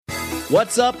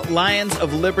What's up, Lions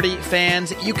of Liberty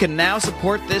fans? You can now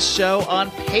support this show on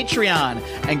Patreon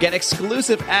and get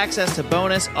exclusive access to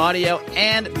bonus audio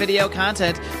and video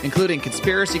content, including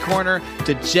Conspiracy Corner,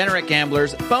 Degenerate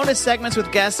Gamblers, bonus segments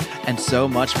with guests, and so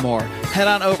much more. Head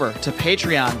on over to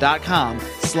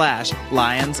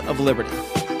patreon.com/Lions of Liberty.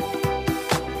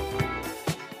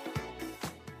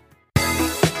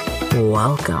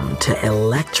 Welcome to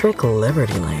Electric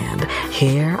Liberty Land,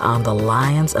 here on the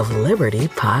Lions of Liberty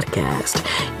podcast,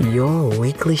 your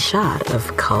weekly shot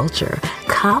of culture,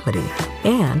 comedy,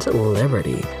 and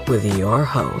liberty with your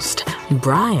host,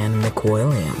 Brian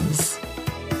McWilliams.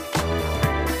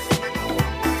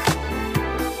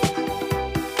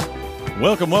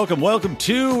 Welcome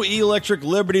to Electric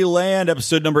Liberty Land,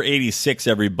 episode number 86,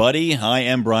 everybody. I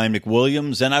am Brian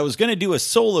McWilliams, and I was going to do a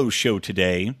solo show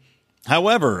today.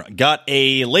 However, got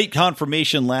a late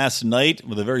confirmation last night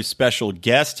with a very special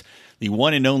guest. The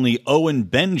one and only Owen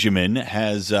Benjamin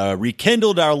has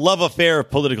rekindled our love affair of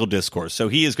political discourse. So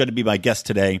he is going to be my guest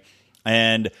today.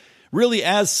 And really,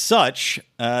 as such,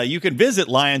 you can visit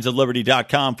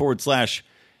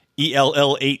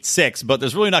lionsofliberty.com/ELL86, but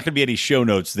there's really not going to be any show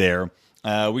notes there.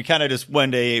 We kind of just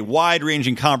went a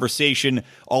wide-ranging conversation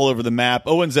all over the map.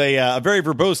 Owen's a very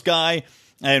verbose guy.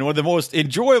 And one of the most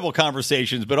enjoyable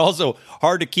conversations, but also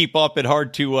hard to keep up and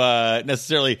hard to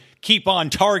necessarily keep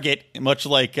on target, much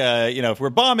like, if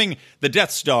we're bombing the Death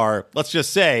Star, let's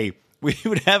just say, we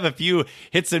would have a few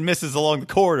hits and misses along the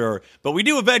corridor, but we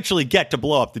do eventually get to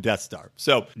blow up the Death Star.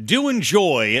 So do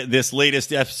enjoy this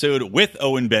latest episode with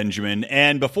Owen Benjamin.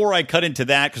 And before I cut into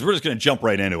that, because we're just going to jump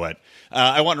right into it,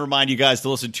 I want to remind you guys to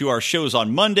listen to our shows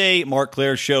on Monday, Mark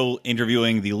Claire's show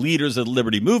interviewing the leaders of the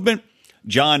Liberty Movement,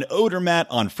 John Odermatt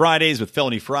on Fridays with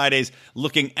Felony Fridays,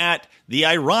 looking at the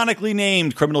ironically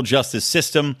named criminal justice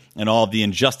system and all of the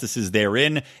injustices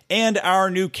therein, and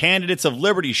our new Candidates of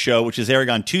Liberty show, which is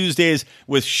airing on Tuesdays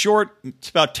with short,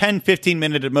 it's about 10, 15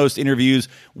 minute at most interviews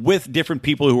with different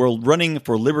people who are running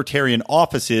for libertarian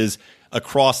offices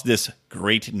across this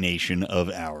great nation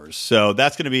of ours. So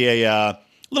that's going to be a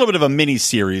little bit of a mini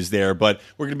series there, but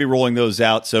we're going to be rolling those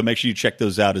out. So make sure you check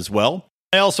those out as well.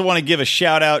 I also want to give a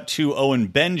shout out to Owen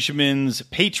Benjamin's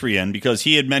Patreon because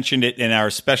he had mentioned it in our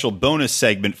special bonus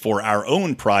segment for our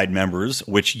own Pride members,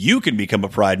 which you can become a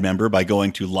Pride member by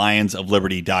going to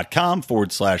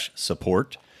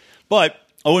lionsofliberty.com/support. But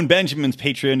Owen Benjamin's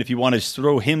Patreon, if you want to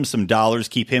throw him some dollars,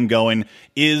 keep him going,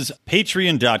 is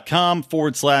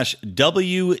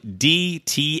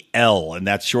patreon.com/WDTL. And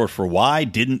that's short for Why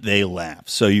Didn't They Laugh?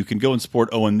 So you can go and support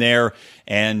Owen there.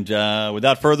 And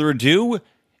without further ado,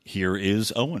 here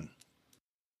is Owen.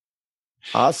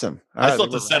 Awesome. I still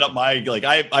have to set up my,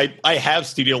 I have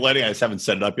studio lighting. I just haven't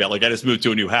set it up yet. I just moved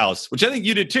to a new house, which I think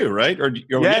you did too, right?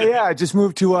 Yeah. I just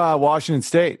moved to Washington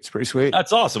State. It's pretty sweet.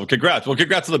 That's awesome. Congrats. Well,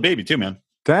 congrats on the baby too, man.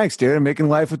 Thanks, dude. I'm making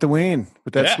life with the ween,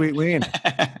 with that sweet ween.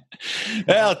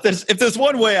 Well, if there's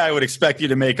one way I would expect you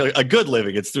to make a good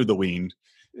living, it's through the ween.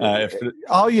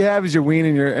 All you have is your ween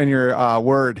and your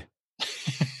word.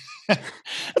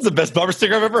 That's the best bumper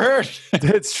sticker I've ever heard.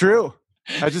 It's true.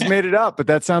 I just made it up, but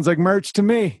that sounds like merch to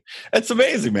me. That's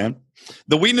amazing, man.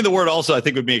 The Ween and the Word also, I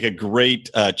think, would make a great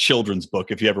children's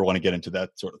book if you ever want to get into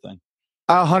that sort of thing.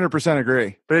 I 100%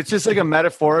 agree. But it's just like a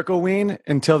metaphorical ween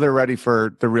until they're ready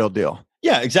for the real deal.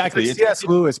 Yeah, exactly. C.S.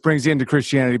 Lewis brings you into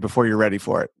Christianity before you're ready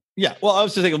for it. Yeah, well, I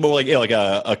was just thinking more like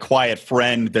a quiet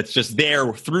friend that's just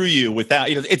there through you without,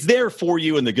 it's there for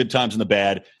you in the good times and the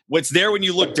bad. What's there when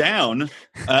you look down,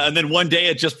 and then one day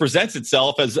it just presents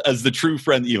itself as the true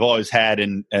friend that you've always had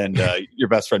and your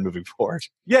best friend moving forward.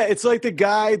 Yeah, it's like the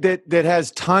guy that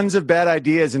has tons of bad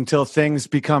ideas until things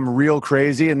become real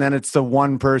crazy, and then it's the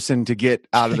one person to get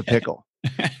out of the pickle.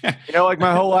 Like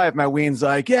my whole life, my ween's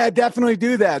like, yeah, definitely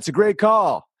do that. It's a great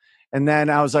call. And then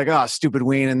I was like, oh, stupid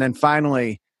ween. And then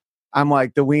finally, I'm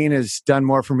like, the ween has done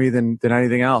more for me than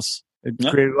anything else. It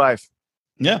created life.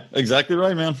 Yeah, exactly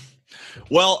right, man.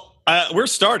 Well, we're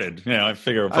started. I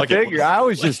figure. I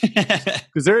always just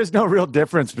because there is no real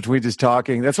difference between just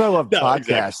talking. That's why I love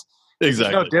podcasts. Exactly. There's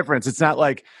no difference. It's not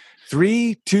like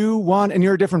 3, 2, 1, and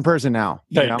you're a different person now.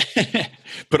 Put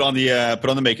on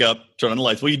the makeup, turn on the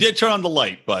lights. Well, you did turn on the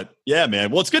light, but yeah, man.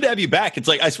 Well, it's good to have you back. It's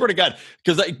like, I swear to God,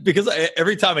 because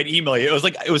every time I'd email you,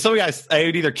 it was something I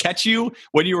would either catch you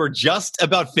when you were just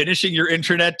about finishing your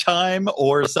internet time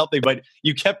or something, but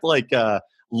you kept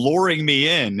luring me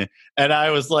in, and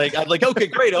I was like, okay,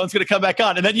 great, Owen's going to come back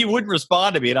on, and then you wouldn't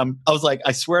respond to me, and I was like,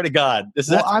 I swear to God, this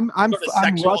is I'm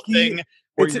lucky. Thing.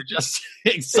 You're just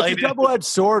excited. It's a double-edged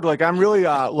sword. I'm really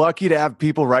lucky to have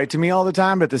people write to me all the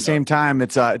time, but at the same time,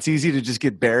 it's easy to just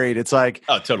get buried. It's like,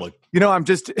 oh, totally. I'm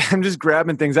just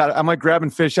grabbing things out. I'm like grabbing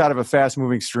fish out of a fast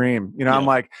moving stream. I'm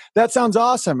like, that sounds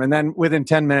awesome. And then within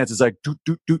 10 minutes, it's like,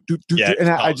 and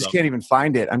I just can't even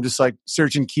find it. I'm just like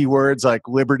searching keywords like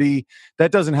liberty.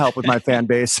 That doesn't help with my fan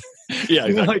base. Yeah,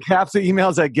 exactly. Like half the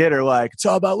emails I get are like, it's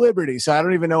all about liberty. So I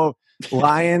don't even know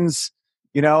lions,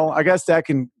 I guess that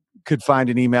could find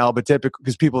an email, but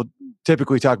because people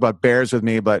typically talk about bears with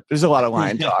me, but there's a lot of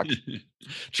lion talk.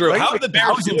 True. Like, How are the bears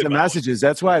thousands of messages?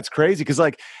 That's why it's crazy. Because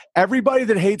like everybody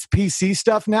that hates PC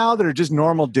stuff now, that are just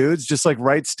normal dudes, just like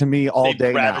writes to me all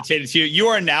day. Gravitated to you. You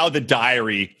are now the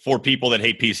diary for people that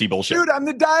hate PC bullshit. Dude, I'm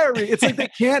the diary. It's like they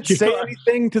can't say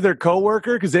anything to their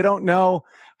coworker because they don't know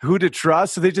who to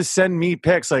trust, so they just send me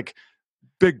pics like,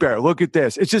 Big Bear, look at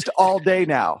this. It's just all day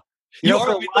now.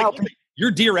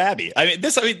 You're Dear Abby.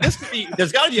 This could be.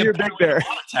 There's got to be Dear Big Bear.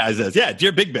 Monetize this. Yeah,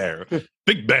 Dear Big Bear.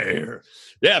 Big Bear.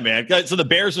 Yeah, man. So the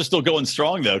Bears are still going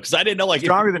strong though, because I didn't know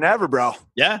stronger than ever, bro.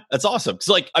 Yeah, that's awesome.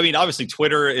 Because obviously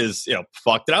Twitter is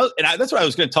fucked. That's what I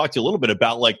was going to talk to you a little bit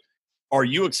about. Like, are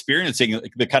you experiencing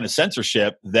the kind of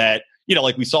censorship that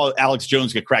like we saw Alex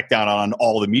Jones get cracked down on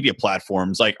all the media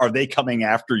platforms? Like, are they coming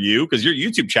after you? Because your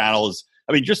YouTube channel is.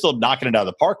 You're still knocking it out of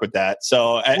the park with that.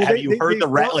 So have you heard the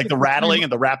rattling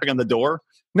and the rapping on the door?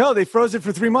 No, they froze it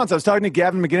for 3 months. I was talking to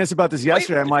Gavin McInnes about this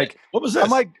yesterday. I'm like, what was this?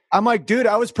 I'm like, dude,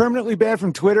 I was permanently banned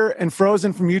from Twitter and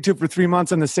frozen from YouTube for 3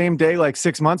 months on the same day, like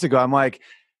 6 months ago. I'm like,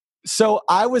 so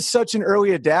I was such an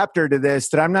early adapter to this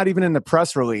that I'm not even in the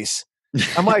press release.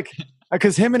 I'm like,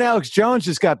 because him and Alex Jones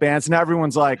just got banned. So now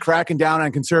everyone's like cracking down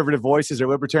on conservative voices or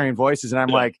libertarian voices. And I'm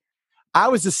like, I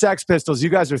was the Sex Pistols. You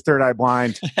guys are Third Eye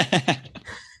Blind.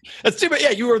 That's too bad.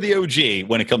 Yeah, you were the OG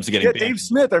when it comes to getting banned. Dave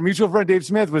Smith, our mutual friend Dave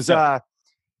Smith, was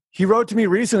he wrote to me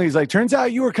recently. He's like, turns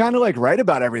out you were kind of like right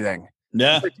about everything.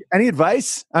 Yeah. Like, any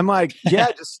advice? I'm like, yeah,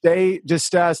 just stay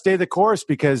the course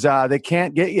because they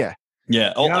can't get you.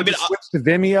 Yeah. Switch to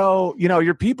Vimeo.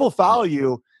 Your people follow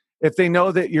you if they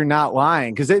know that you're not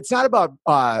lying, because it's not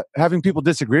about having people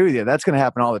disagree with you. That's going to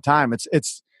happen all the time.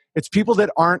 It's people that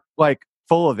aren't like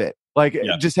full of it.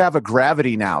 Just have a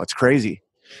gravity now. It's crazy.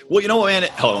 Well, man,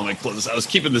 hold on, let me close this. I was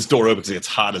keeping this door open because it's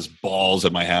hot as balls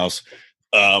at my house,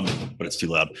 but it's too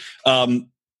loud.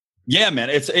 Yeah, man.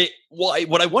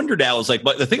 What I wonder now is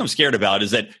but the thing I'm scared about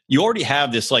is that you already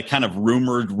have this kind of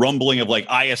rumored rumbling of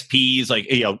ISPs,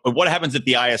 what happens if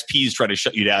the ISPs try to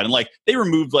shut you down? And they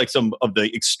removed some of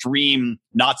the extreme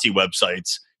Nazi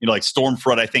websites, like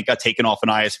Stormfront, I think got taken off an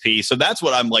ISP. So that's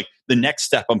what I'm the next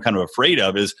step I'm kind of afraid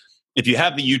of is, if you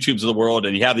have the YouTubes of the world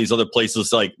and you have these other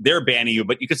places, they're banning you,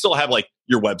 but you can still have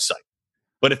your website.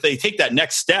 But if they take that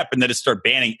next step and then just start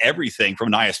banning everything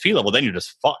from an ISP level, then you're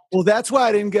just fucked. Well, that's why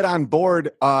I didn't get on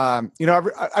board. I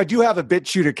do have a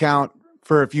BitChute account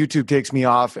for if YouTube takes me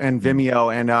off and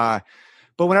Vimeo. And,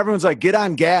 but when everyone's like, get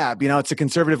on Gab, it's a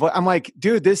conservative. I'm like,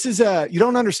 dude, this is you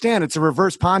don't understand. It's a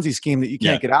reverse Ponzi scheme that you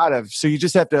can't get out of. So you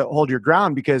just have to hold your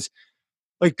ground because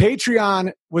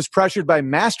Patreon was pressured by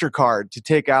MasterCard to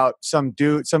take out some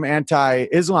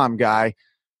anti-Islam guy.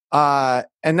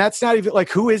 And that's not even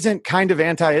who isn't kind of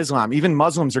anti-Islam? Even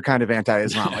Muslims are kind of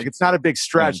anti-Islam. It's not a big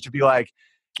stretch to be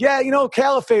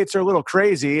caliphates are a little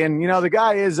crazy. And, the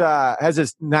guy has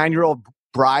this 9-year-old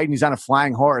bride and he's on a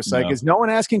flying horse. Is no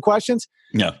one asking questions?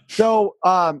 No. So,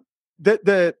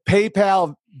 the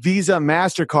PayPal, Visa,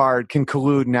 MasterCard can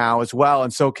collude now as well.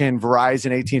 And so can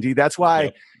Verizon, AT&T. That's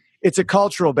why it's a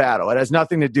cultural battle. It has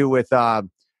nothing to do with,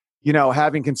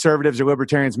 having conservatives or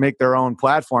libertarians make their own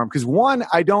platform. Because one,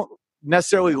 I don't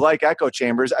necessarily like echo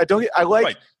chambers. I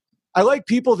like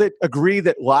people that agree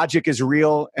that logic is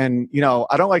real. And,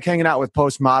 I don't like hanging out with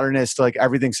postmodernists,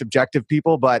 everything subjective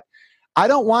people. But I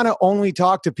don't want to only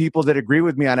talk to people that agree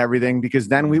with me on everything because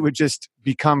then we would just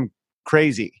become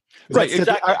crazy. Right.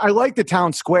 Exactly. I like the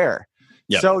town square.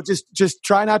 Yep. So just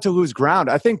try not to lose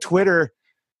ground. I think Twitter...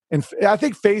 And I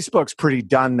think Facebook's pretty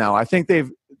done, though. I think they've,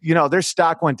 their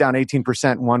stock went down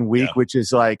 18% in 1 week, which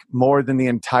is more than the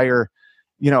entire,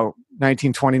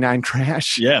 1929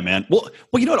 crash. Yeah, man. Well,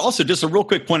 also just a real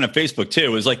quick point on Facebook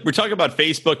too is we're talking about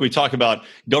Facebook, we talk about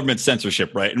government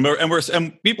censorship, right?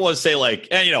 And people always say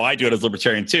I do it as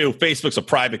libertarian too. Facebook's a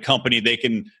private company; they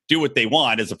can do what they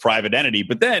want as a private entity.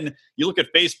 But then you look at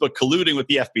Facebook colluding with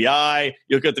the FBI,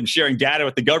 you look at them sharing data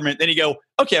with the government. Then you go,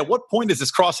 okay, at what point is this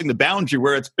crossing the boundary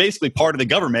where it's basically part of the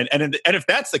government? And if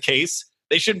that's the case,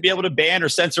 they shouldn't be able to ban or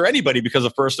censor anybody because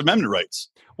of First Amendment rights.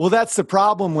 Well, that's the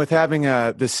problem with having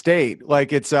the state. It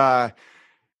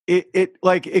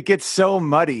gets so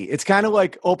muddy. It's kind of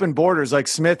like open borders.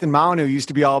 Smith and Manu used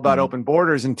to be all about open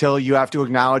borders until you have to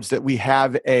acknowledge that we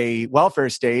have a welfare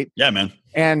state. Yeah, man.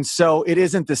 And so it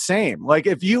isn't the same.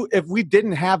 If we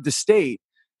didn't have the state,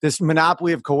 this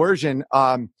monopoly of coercion.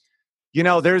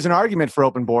 There's an argument for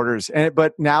open borders,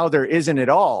 but now there isn't at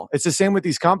all. It's the same with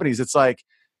these companies. It's like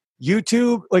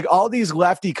YouTube, like all these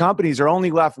lefty companies are only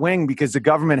left wing because the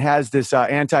government has this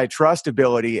antitrust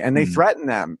ability, and they threaten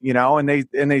them,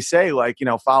 and they say like,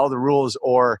 follow the rules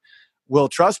or we'll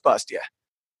trust bust you.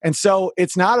 And so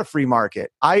it's not a free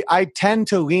market. I tend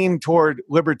to lean toward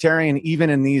libertarian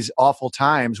even in these awful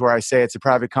times where I say it's a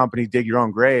private company, dig your own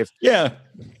grave. Yeah.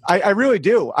 I really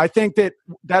do. I think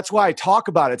that's why I talk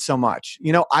about it so much.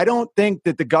 I don't think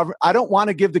that I don't want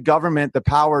to give the government the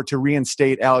power to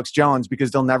reinstate Alex Jones because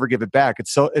they'll never give it back.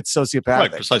 It's sociopathic.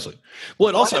 Right, precisely. Well,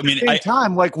 it also, at the same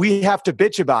time, like we have to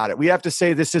bitch about it. We have to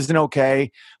say this isn't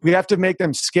okay. We have to make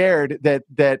them scared that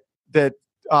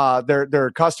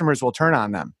their customers will turn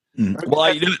on them.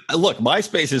 Well, look,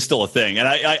 MySpace is still a thing. And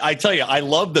I tell you, I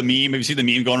love the meme. Have you seen the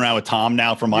meme going around with Tom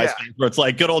now from MySpace where it's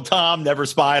like, good old Tom never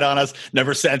spied on us,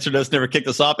 never censored us, never kicked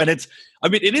us off. And it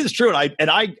is true.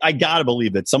 And I got to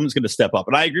believe that someone's going to step up.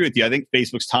 And I agree with you. I think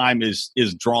Facebook's time is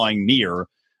drawing near.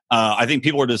 I think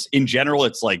people are just, in general,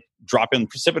 it's like dropping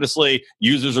precipitously.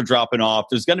 Users are dropping off.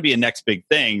 There's going to be a next big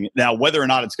thing. Now, whether or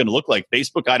not it's going to look like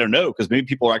Facebook, I don't know, because maybe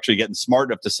people are actually getting smart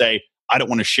enough to say, I don't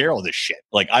want to share all this shit.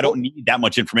 Like, I don't need that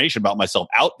much information about myself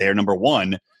out there, number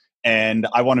one. And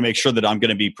I want to make sure that I'm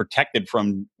going to be protected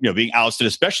from, being ousted,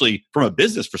 especially from a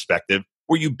business perspective,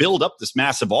 where you build up this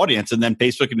massive audience and then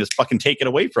Facebook can just fucking take it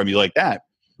away from you like that.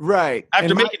 Right.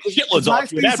 After making shitloads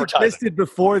off you in advertising. Existed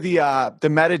before the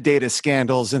metadata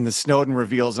scandals and the Snowden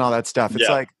reveals and all that stuff. It's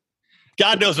like,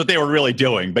 God knows what they were really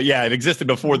doing, but yeah, it existed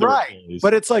before the right.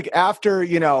 But it's like after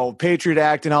Patriot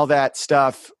Act and all that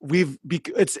stuff,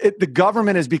 the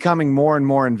government is becoming more and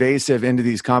more invasive into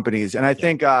these companies, and I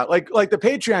think like the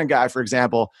Patreon guy, for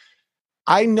example,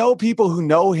 I know people who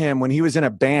know him when he was in a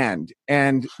band,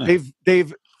 and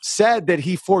they've said that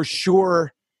he for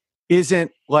sure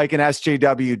isn't like an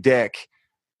SJW dick,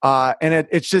 and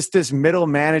it's just this middle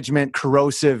management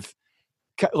corrosive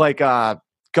like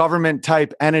government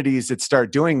type entities that start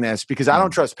doing this, because I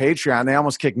don't trust Patreon. They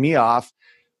almost kicked me off,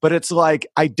 but it's like,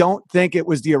 I don't think it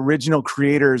was the original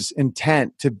creator's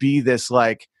intent to be this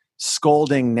like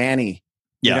scolding nanny,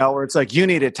 where it's like, you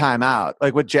need a timeout.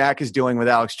 Like what Jack is doing with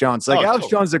Alex Jones. Like Alex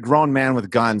Jones is a grown man with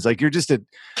guns. Like you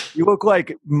look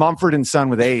like Mumford & Son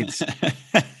with AIDS.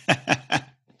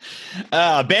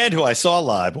 A band who I saw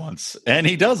live once, and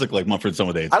he does look like Mumford & Son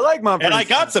with AIDS. I like Mumford. And I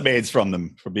got some AIDS from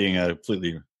them for being a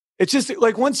completely... It's just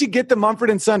like once you get the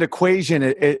Mumford & Son equation,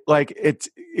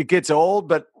 it gets old,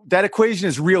 but that equation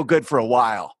is real good for a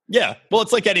while. Yeah, well,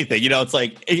 it's like anything, it's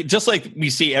like just like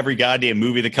we see every goddamn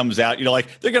movie that comes out.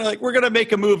 We're gonna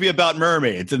make a movie about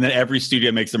mermaids, and then every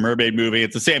studio makes a mermaid movie.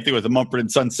 It's the same thing with the Mumford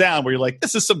 & Son sound, where you're like,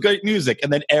 this is some great music,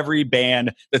 and then every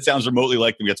band that sounds remotely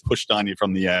like them gets pushed on you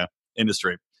from the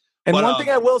industry. And one thing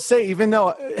I will say, even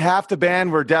though half the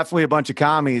band were definitely a bunch of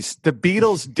commies, the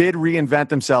Beatles did reinvent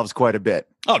themselves quite a bit.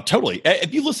 Oh, totally.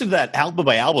 If you listen to that album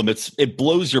by album, it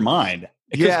blows your mind.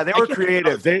 Yeah, they were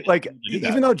creative. They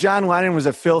even though John Lennon was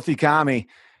a filthy commie,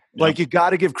 like you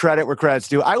got to give credit where credit's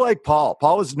due. I like Paul.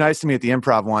 Paul was nice to me at the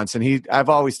Improv once, and I've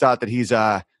always thought that he's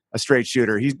a straight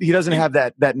shooter. He doesn't have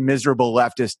that miserable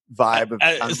leftist vibe.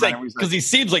 Because he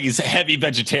seems like he's a heavy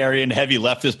vegetarian, heavy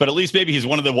leftist, but at least maybe he's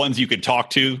one of the ones you could talk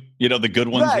to. The good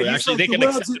ones. Right, actually, they can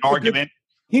accept an argument.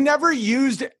 He never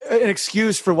used an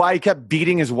excuse for why he kept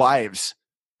beating his wives.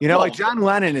 Like John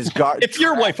Lennon is if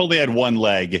your wife only had one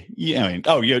leg, John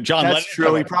Lennon. That's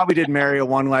true. He probably did marry a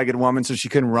one-legged woman so she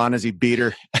couldn't run as he beat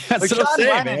her. That's what I'm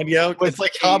saying, man. It's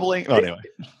like hobbling. Oh, anyway.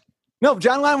 No,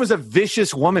 John Lennon was a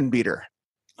vicious woman beater.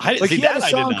 He had a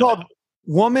song called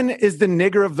 "Woman is the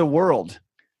Nigger of the World."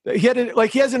 He had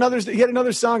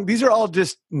another song. These are all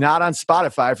just not on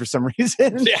Spotify for some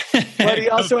reason. But he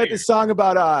also had this song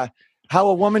about how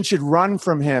a woman should run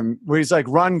from him, where he's like,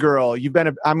 "Run, girl.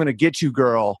 I'm going to get you,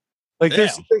 girl." Like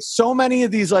there's so many of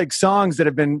these like songs that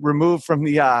have been removed from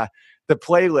the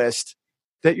playlist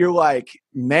that you're like,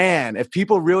 man, if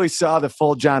people really saw the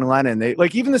full John Lennon, they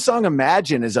like even the song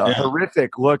 "Imagine" is a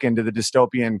horrific look into the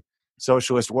dystopian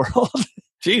socialist world.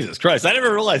 Jesus Christ. I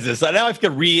never realized this. Now I have to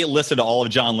re-listen to all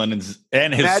of John Lennon's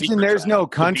and his Imagine there's no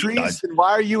countries. Then why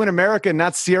are you in America,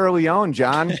 not Sierra Leone,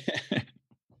 John?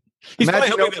 He's probably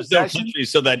hoping there's no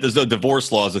countries so that there's no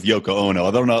divorce laws with Yoko Ono.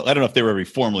 I don't know if they were ever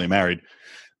formally married.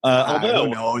 Who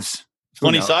knows?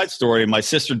 Funny side story. My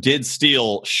sister did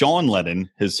steal Sean Lennon,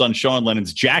 his son Sean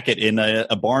Lennon's jacket in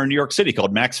a bar in New York City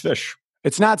called Max Fish.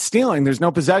 It's not stealing. There's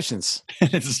no possessions.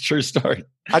 It's a true story.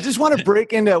 I just want to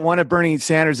break into one of Bernie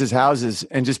Sanders' houses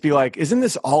and just be like, isn't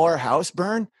this all our house,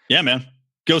 Bern? Yeah, man.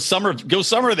 Go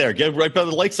summer there. Get right by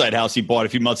the lakeside house he bought a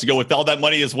few months ago with all that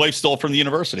money his wife stole from the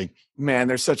university. Man,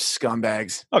 they're such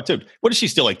scumbags. Oh, dude, what did she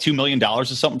steal? Like $2 million or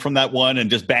something from that one, and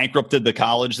just bankrupted the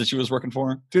college that she was working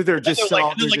for? Dude, they're just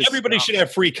like everybody should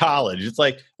have free college. It's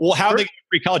like, well, how are they get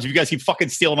free college if you guys keep fucking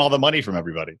stealing all the money from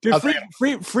everybody? Dude,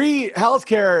 free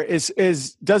healthcare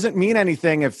is doesn't mean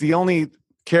anything if the only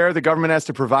care the government has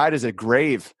to provide is a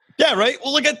grave. Yeah, right.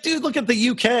 Well, look at the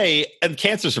UK and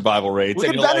cancer survival rates.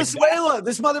 Look at Venezuela.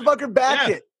 This motherfucker backed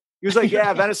it. He was like,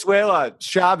 yeah, Venezuela,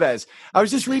 Chavez. I was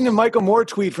just reading a Michael Moore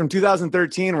tweet from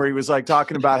 2013 where he was like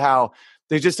talking about how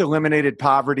they just eliminated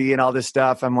poverty and all this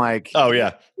stuff. I'm like, oh,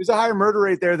 yeah. There's a higher murder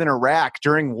rate there than Iraq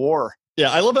during war. Yeah,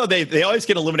 I love how they always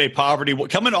can eliminate poverty.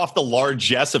 Coming off the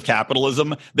largesse of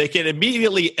capitalism, they can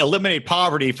immediately eliminate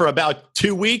poverty for about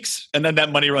 2 weeks, and then that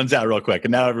money runs out real quick.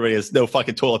 And now everybody has no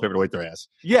fucking toilet paper to wipe their ass.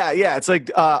 Yeah. It's like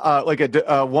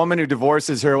a woman who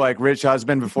divorces her like rich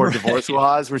husband before divorce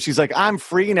laws, where she's like, I'm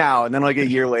free now. And then like a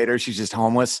year later, she's just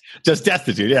homeless. Just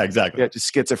destitute. Yeah, exactly. Yeah,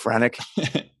 just schizophrenic.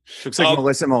 Looks like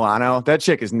Melissa Milano. That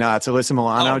chick is nuts. Alyssa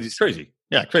Milano. Just crazy.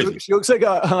 Yeah, crazy. She looks like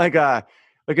a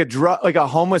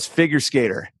homeless figure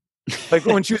skater, like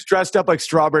when she was dressed up like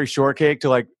Strawberry Shortcake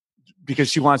because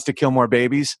she wants to kill more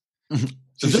babies.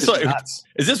 Is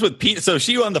this with Pete? So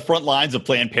she on the front lines of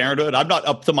Planned Parenthood? I'm not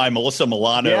up to my Melissa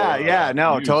Milano.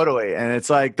 No, totally. And it's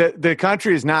like the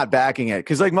country is not backing it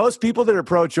because like most people that are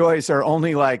pro-choice are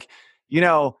only like,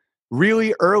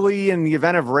 really early in the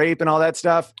event of rape and all that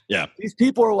stuff. Yeah. These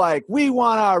people are like, we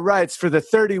want our rights for the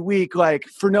 30-week, like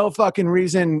for no fucking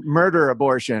reason, murder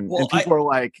abortion. Well, and people are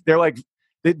like,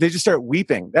 they just start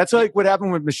weeping. That's like what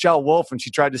happened with Michelle Wolf when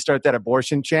she tried to start that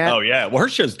abortion chant. Oh yeah. Well, her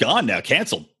show's gone now,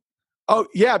 canceled. Oh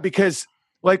yeah. Because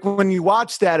like when you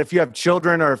watch that, if you have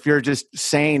children or if you're just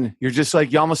sane, you're just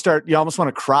like, you almost want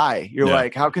to cry. You're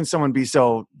like, how can someone be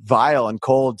so vile and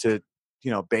cold to,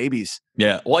 babies?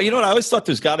 Yeah. Well, you know what? I always thought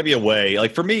there's got to be a way.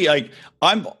 Like for me, like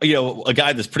I'm, a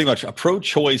guy that's pretty much a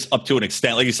pro-choice up to an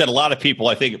extent. Like you said, a lot of people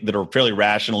I think that are fairly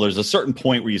rational. There's a certain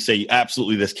point where you say,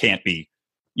 absolutely, this can't be.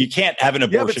 You can't have an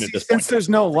abortion at this point. Since there's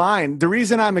no line, the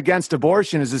reason I'm against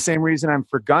abortion is the same reason I'm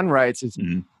for gun rights. Is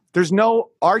there's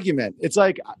no argument. It's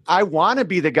like I want to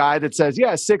be the guy that says,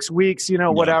 6 weeks,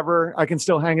 whatever. I can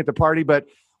still hang at the party, but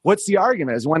what's the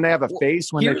argument? Is when they have a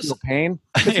face, when they feel pain.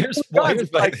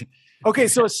 Okay,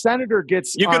 so a senator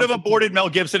gets... You could have aborted Mel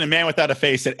Gibson and Man Without a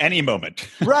Face at any moment.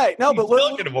 Right. No, but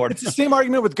it's the same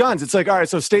argument with guns. It's like, all right,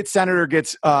 so state senator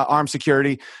gets armed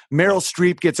security. Meryl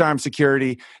Streep gets armed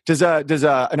security. Does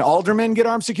an alderman get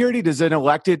armed security? Does it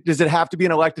have to be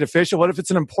an elected official? What if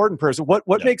it's an important person?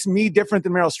 What makes me different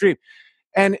than Meryl Streep?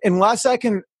 And unless I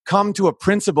can come to a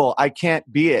principle, I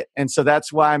can't be it. And so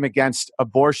that's why I'm against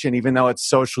abortion, even though it's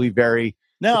socially very...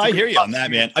 No, I hear you on that,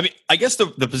 man. I mean, I guess the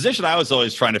position I was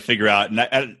always trying to figure out,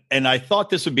 and I thought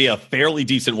this would be a fairly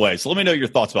decent way. So let me know your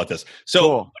thoughts about this.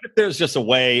 So What if there's just a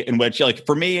way in which, like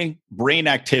for me, brain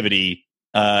activity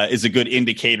is a good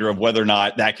indicator of whether or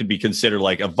not that could be considered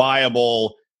like a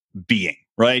viable being,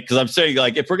 right? Because I'm saying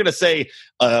like if we're going to say,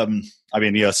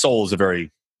 soul is a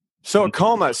very... So a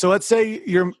coma. So let's say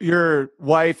your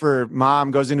wife or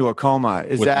mom goes into a coma.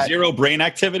 Is with that zero brain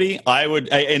activity? I would,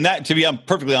 and that to be, I'm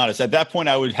perfectly honest. At that point,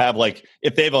 I would have like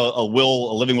if they have a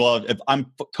living will. If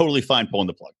I'm totally fine pulling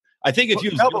the plug. I think if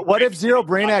you but what if zero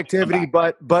brain activity,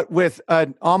 but with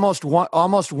almost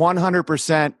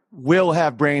 100% will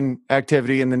have brain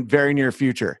activity in the very near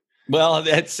future? Well,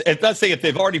 that's saying if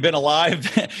they've already been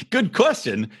alive. Good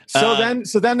question. So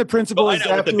then the principle is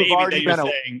that they've already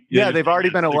been they've already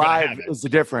been alive is the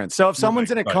difference. So if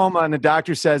someone's in a coma and the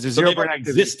doctor says there's zero brain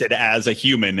activity, existed as a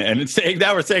human, and it's saying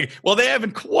that we're saying, well, they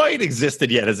haven't quite existed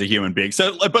yet as a human being.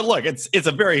 So, but look, it's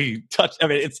a very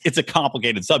it's a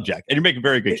complicated subject, and you make a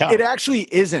very good comment. It actually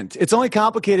isn't. It's only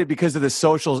complicated because of the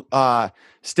social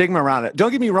stigma around it.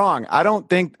 Don't get me wrong. I don't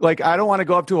want to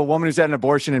go up to a woman who's had an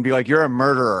abortion and be like, you're a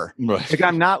murderer. Right. Like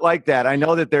I'm not like that. I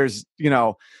know that there's,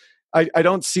 I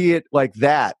don't see it like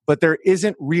that, but there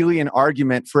isn't really an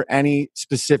argument for any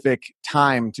specific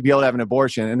time to be able to have an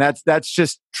abortion. And that's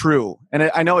just true. And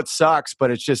I know it sucks,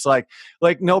 but it's just like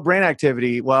no brain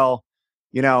activity. Well,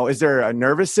 is there a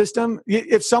nervous system?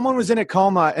 If someone was in a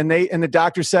coma and the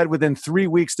doctor said within 3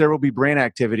 weeks there will be brain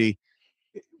activity,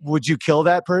 would you kill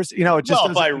that person?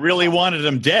 If I really wanted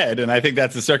them dead, and I think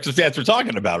that's the circumstance we're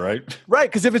talking about, right? Right,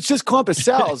 because if it's just clump of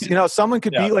cells, someone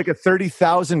could be like a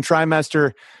 30,000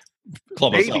 trimester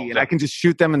clump baby, and I can just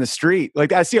shoot them in the street.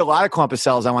 Like I see a lot of clump of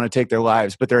cells. I want to take their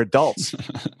lives, but they're adults.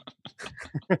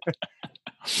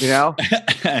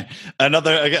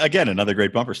 Another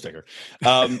great bumper sticker.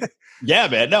 Yeah,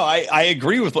 man. No, I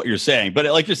agree with what you're saying, but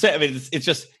like you're saying, I mean, it's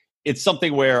just. it's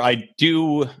something where I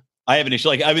have an issue.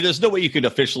 Like, I mean, there's no way you could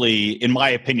officially, in my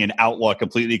opinion, outlaw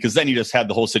completely, because then you just have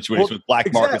the whole situation with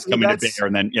black markets coming to bear,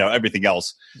 and then everything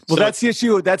else. Well, so that's the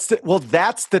issue. That's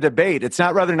the debate. It's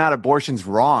not whether or not abortion's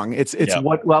wrong. It's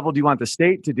what level do you want the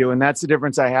state to do, and that's the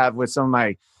difference I have with some of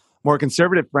my more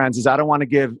conservative friends. Is I don't want to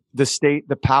give the state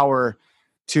the power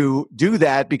to do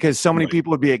that, because so many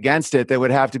people would be against it. They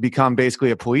would have to become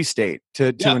basically a police state to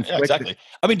inflict exactly.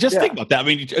 I mean, just think about that. I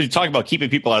mean, you talk about keeping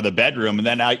people out of the bedroom, and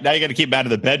then now you got to keep them out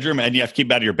of the bedroom, and you have to keep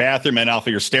them out of your bathroom and off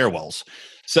of your stairwells.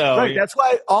 So right, that's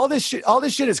why all this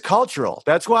shit is cultural.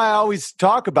 That's why I always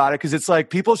talk about it, because it's like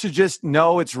people should just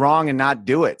know it's wrong and not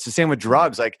do it. It's the same with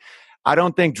drugs. Like, I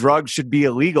don't think drugs should be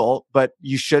illegal, but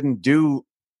you shouldn't do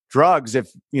drugs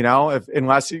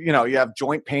unless you have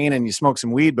joint pain and you smoke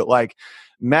some weed. But like,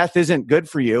 meth isn't good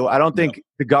for you. I don't think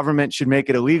the government should make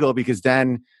it illegal, because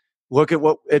then look at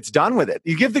what it's done with it.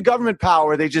 You give the government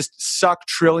power, they just suck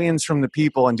trillions from the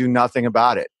people and do nothing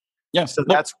about it. Yeah. So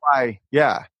that's why,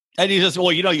 And you just,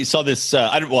 you saw this,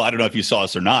 I don't know if you saw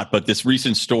this or not, but this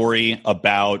recent story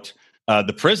about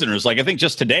the prisoners. Like, I think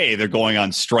just today they're going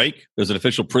on strike. There's an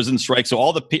official prison strike. So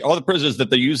all the prisoners that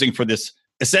they're using for this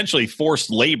essentially forced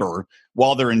labor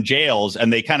while they're in jails,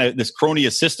 and they kind of this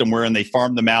cronyist system wherein they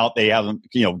farm them out. They have them,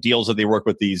 deals that they work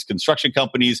with these construction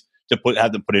companies to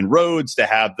have them put in roads, to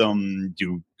have them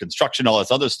do construction, all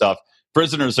this other stuff.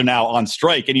 Prisoners are now on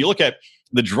strike, and you look at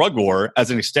the drug war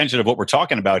as an extension of what we're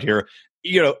talking about here.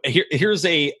 Here's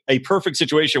a perfect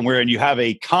situation wherein you have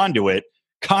a conduit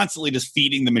constantly just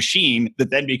feeding the machine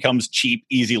that then becomes cheap,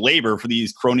 easy labor for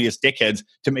these cronyist dickheads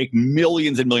to make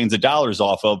millions and millions of dollars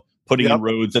off of, putting in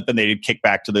roads that then they kick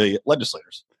back to the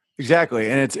legislators. Exactly.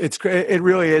 And it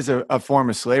really is a form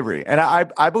of slavery. And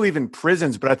I believe in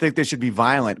prisons, but I think they should be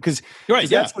violent, because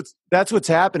that's what's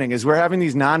happening is we're having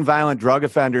these nonviolent drug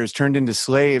offenders turned into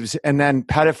slaves, and then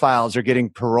pedophiles are getting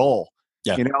parole.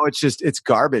 Yeah. It's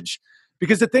garbage.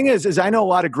 Because the thing is I know a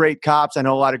lot of great cops. I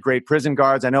know a lot of great prison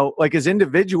guards. I know, like, as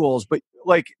individuals, but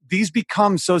like, these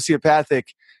become sociopathic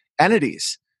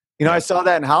entities. I saw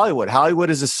that in Hollywood.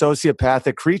 Hollywood is a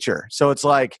sociopathic creature. So it's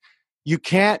like, you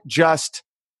can't just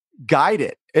guide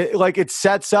it. It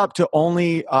sets up to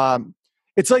only,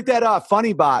 it's like that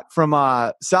funny bot from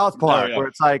South Park, where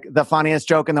it's like, the funniest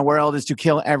joke in the world is to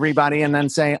kill everybody and then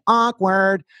say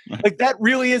awkward. Like, that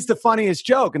really is the funniest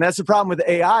joke. And that's the problem with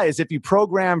AI, is if you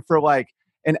program for like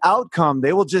an outcome,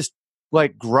 they will just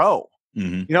like grow.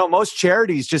 Mm-hmm. Most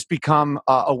charities just become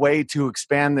a way to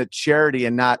expand the charity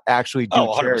and not actually do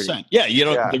 100%. Charity.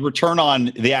 Yeah, the return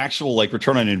on the actual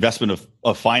return on investment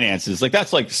of finances, like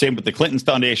that's like the same with the Clinton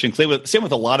Foundation, same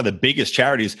with a lot of the biggest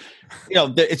charities.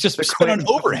 It's just spent on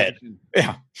overhead.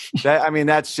 Yeah,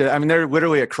 they're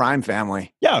literally a crime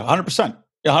family. Yeah, 100%.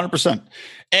 Yeah, 100%.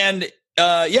 And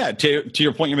to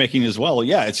your point you're making as well.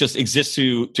 Yeah, it just exists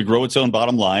to grow its own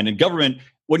bottom line, and government.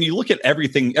 When you look at every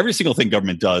single thing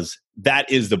government does,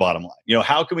 that is the bottom line.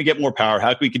 How can we get more power? How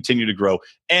can we continue to grow?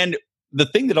 And the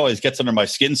thing that always gets under my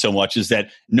skin so much is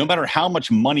that no matter how much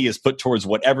money is put towards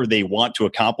whatever they want to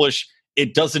accomplish,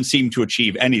 it doesn't seem to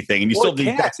achieve anything. And you still have the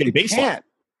exact same baseline.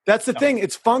 That's the thing.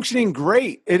 It's functioning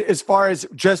great as far as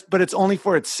but it's only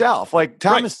for itself. Like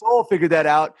Thomas Sowell figured that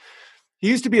out. He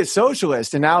used to be a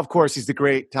socialist, and now, of course, he's the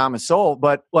great Thomas Sowell.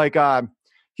 But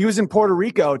he was in Puerto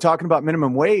Rico talking about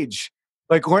minimum wage.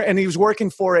 And he was working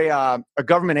for a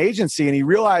government agency, and he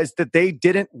realized that they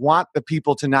didn't want the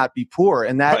people to not be poor.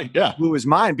 And that blew his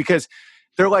mind, because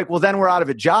they're like, well, then we're out of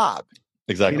a job.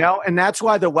 Exactly. And that's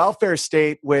why the welfare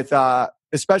state with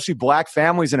especially black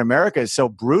families in America is so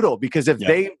brutal, because if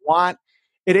they want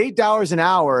at $8 an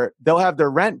hour, they'll have their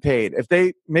rent paid. If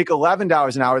they make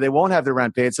 $11 an hour, they won't have their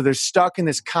rent paid. So they're stuck in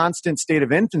this constant state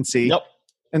of infancy. Yep.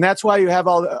 And that's why you have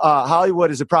Hollywood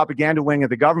as a propaganda wing of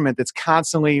the government that's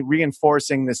constantly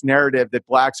reinforcing this narrative that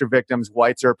blacks are victims,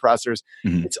 whites are oppressors.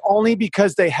 Mm-hmm. It's only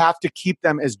because they have to keep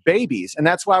them as babies. And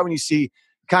that's why when you see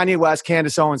Kanye West,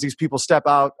 Candace Owens, these people step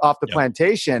out off the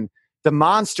plantation, the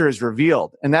monster is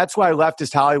revealed. And that's why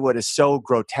leftist Hollywood is so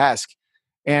grotesque.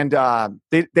 And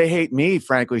they hate me,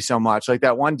 frankly, so much. Like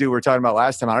that one dude we were talking about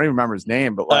last time. I don't even remember his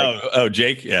name, but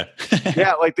Jake, yeah.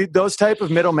 Yeah, those type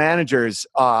of middle managers,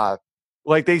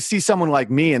 they see someone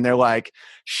like me and they're like,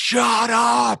 shut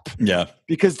up. Yeah.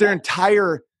 Because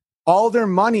all their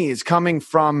money is coming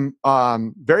from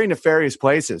very nefarious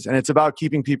places. And it's about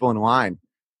keeping people in line.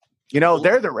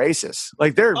 They're the racists.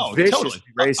 They're viciously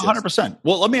racist. 100%.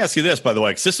 Well, let me ask you this, by the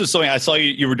way, because this is something I saw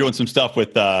you were doing some stuff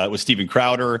with Steven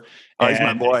Crowder. Oh, he's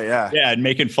my boy, yeah. Yeah, and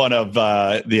making fun of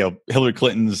Hillary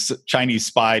Clinton's Chinese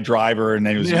spy driver. And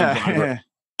then he was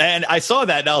And I saw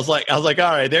that, and I was like, all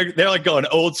right, they're like going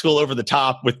old school, over the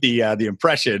top with the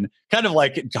impression, kind of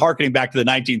like harkening back to the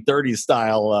 1930s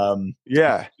style.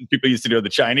 People used to do with the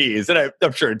Chinese, and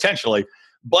I'm sure intentionally.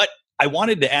 But I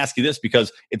wanted to ask you this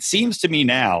because it seems to me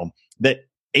now that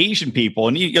Asian people,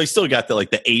 and you still got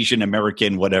the Asian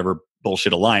American whatever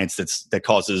bullshit alliance that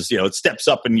causes, it steps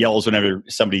up and yells whenever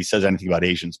somebody says anything about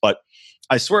Asians. But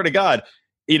I swear to God,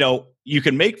 you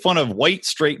can make fun of white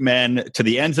straight men to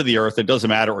the ends of the earth. It doesn't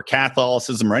matter, or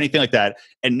Catholicism or anything like that.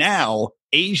 And now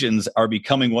Asians are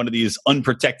becoming one of these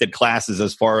unprotected classes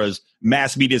as far as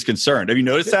mass media is concerned. Have you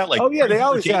noticed that? Oh yeah, they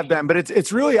always have been, but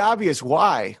it's really obvious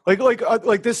why.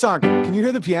 Like this song. Can you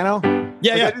hear the piano?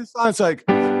 Yeah. This song's like,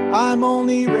 I'm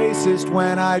only racist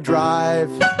when I drive.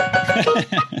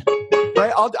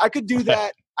 Right? I could do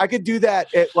that. I could do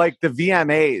that at like the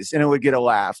VMAs, and it would get a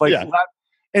laugh.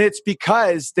 And it's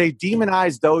because they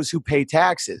demonize those who pay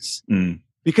taxes.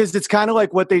 Because it's kind of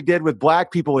like what they did with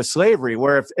black people with slavery,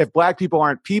 where if black people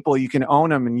aren't people, you can own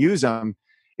them and use them.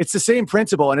 It's the same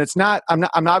principle. And it's not,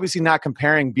 I'm obviously not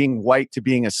comparing being white to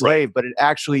being a slave, right. But it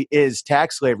actually is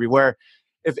tax slavery, where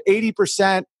if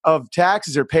 80% of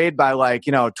taxes are paid by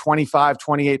 25,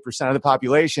 28% of the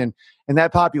population, and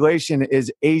that population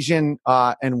is Asian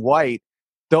and white,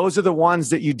 those are the ones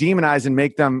that you demonize and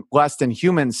make them less than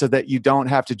human so that you don't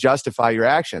have to justify your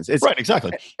actions. Right,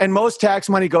 exactly. And most tax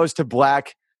money goes to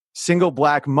single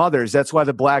black mothers. That's why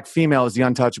the black female is the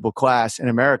untouchable class in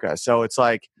America. So it's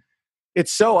like,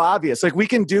 it's so obvious. Like we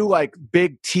can do like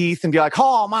big teeth and be like,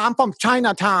 oh, I'm from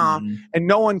Chinatown, and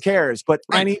no one cares. But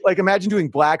imagine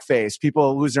doing blackface,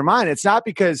 people lose their mind. It's not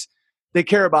because they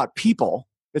care about people.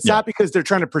 It's not because they're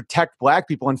trying to protect black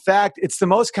people. In fact, it's the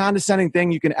most condescending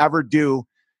thing you can ever do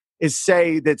is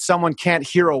say that someone can't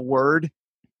hear a word,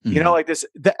 like this,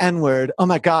 the N-word. Oh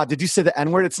my God, did you say the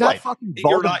N-word? It's not fucking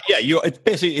vulgar.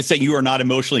 It's saying you are not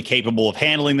emotionally capable of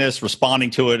handling this, responding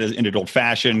to it in adult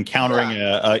fashion, countering,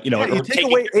 you take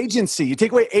away agency. You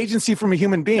take away agency from a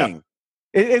human being.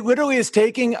 Yeah. It literally is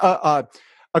taking a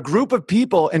group of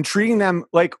people and treating them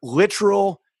like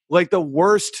literal, like the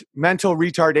worst mental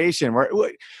retardation. Where,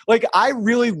 like, I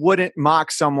really wouldn't mock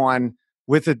someone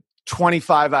with a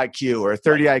 25 IQ or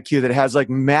 30 IQ that has like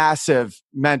massive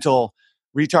mental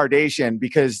retardation,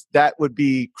 because that would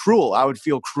be cruel. I would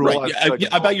feel cruel. Right.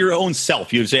 About your own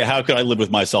self. You would say, how could I live with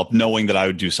myself knowing that I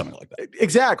would do something like that?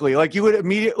 Exactly. Like you would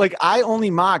immediately, like I only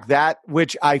mock that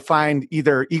which I find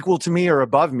either equal to me or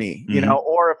above me,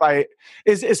 or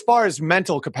if as far as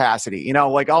mental capacity,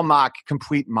 like I'll mock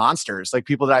complete monsters, like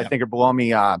people that I think are below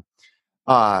me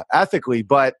ethically.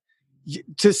 But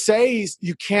to say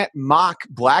you can't mock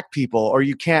black people or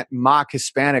you can't mock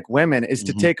Hispanic women is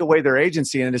to take away their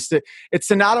agency, and it's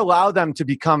to not allow them to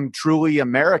become truly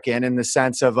American in the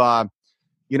sense of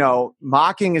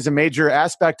mocking is a major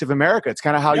aspect of America. It's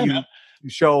kind of how you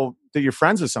show that you're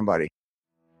friends with somebody.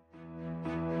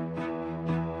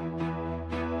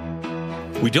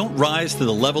 We don't rise to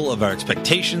the level of our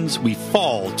expectations, we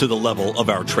fall to the level of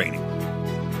our training.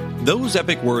 Those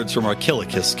epic words from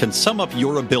Archilochus can sum up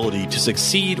your ability to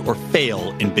succeed or fail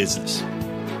in business.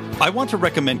 I want to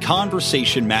recommend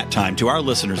Conversation Mat Time to our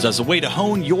listeners as a way to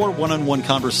hone your one-on-one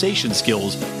conversation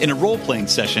skills in a role-playing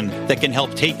session that can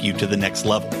help take you to the next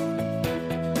level.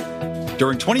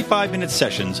 During 25-minute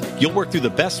sessions, you'll work through the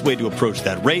best way to approach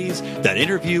that raise, that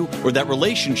interview, or that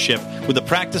relationship with a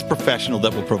practiced professional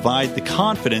that will provide the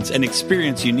confidence and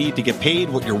experience you need to get paid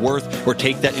what you're worth or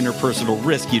take that interpersonal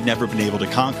risk you've never been able to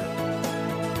conquer.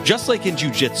 Just like in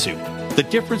jiu-jitsu, the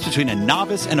difference between a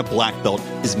novice and a black belt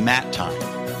is mat time.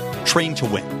 Train to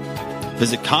win.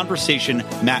 Visit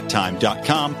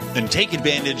conversationmattime.com and take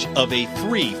advantage of a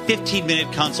free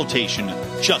 15-minute consultation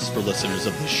just for listeners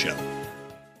of this show.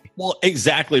 Well,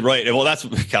 exactly right. Well, that's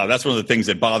one of the things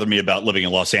that bother me about living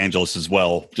in Los Angeles as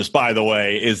well. Just by the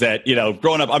way, is that,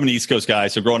 growing up, I'm an East Coast guy.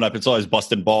 So growing up, it's always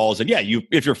busting balls. And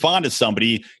if you're fond of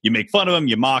somebody, you make fun of them,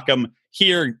 you mock them.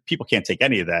 Here, people can't take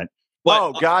any of that.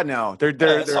 But, God, no.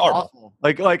 They're awful.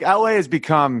 Like LA has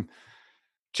become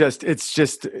it's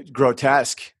just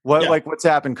grotesque. What's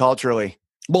happened culturally?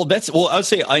 Well, I would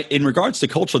say in regards to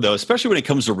culture, though, especially when it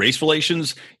comes to race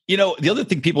relations, the other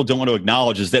thing people don't want to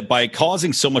acknowledge is that by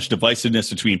causing so much divisiveness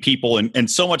between people and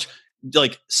so much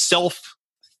like self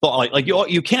thought, like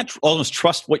you can't almost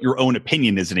trust what your own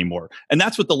opinion is anymore. And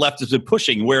that's what the left has been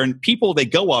pushing, wherein people, they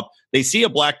go up, they see a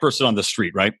black person on the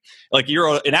street, right? Like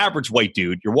you're an average white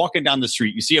dude, you're walking down the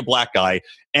street, you see a black guy,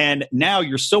 and now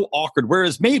you're so awkward.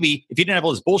 Whereas maybe if you didn't have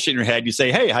all this bullshit in your head, you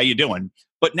say, hey, how you doing?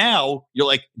 But now you're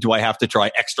like, do I have to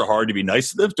try extra hard to be nice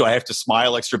to them? Do I have to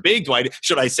smile extra big?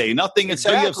 Should I say nothing? And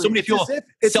so you have so many people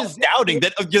self-doubting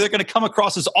that they're going to come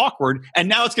across as awkward, and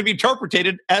now it's going to be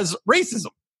interpreted as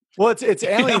racism. Well, it's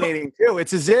alienating too.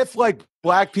 It's as if like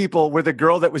black people were the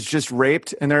girl that was just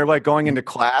raped, and they're like going into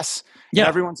class. Yeah, and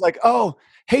everyone's like, "Oh,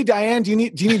 hey Diane, do you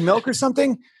need milk or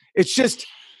something?" It's just,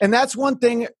 and that's one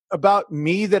thing about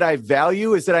me that I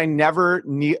value is that I never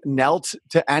knelt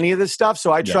to any of this stuff.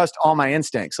 So I trust all my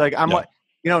instincts. Like I'm like,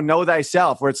 know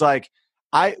thyself. Where it's like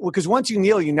because once you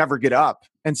kneel, you never get up.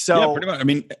 And so, pretty much. I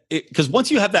mean, because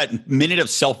once you have that minute of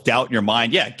self-doubt in your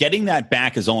mind, getting that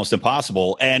back is almost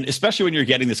impossible. And especially when you're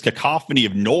getting this cacophony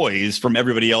of noise from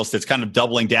everybody else that's kind of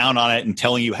doubling down on it and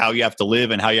telling you how you have to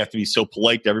live and how you have to be so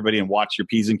polite to everybody and watch your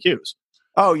P's and Q's.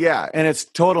 Oh yeah. And it's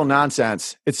total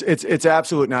nonsense. It's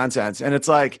absolute nonsense. And it's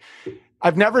like,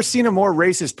 I've never seen a more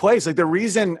racist place. Like the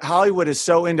reason Hollywood is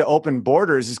so into open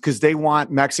borders is because they want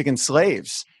Mexican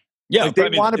slaves. Yeah, like they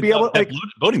want to be able to, like,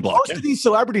 voting block. Most of these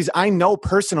celebrities I know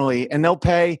personally, and they'll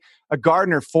pay a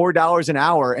gardener $4 an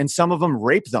hour, and some of them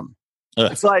rape them.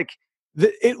 It's like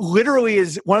it literally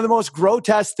is one of the most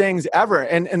grotesque things ever,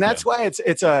 and that's why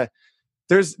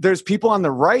there's people on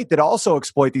the right that also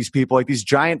exploit these people, like these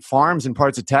giant farms in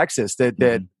parts of Texas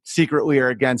that secretly are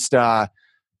against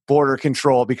border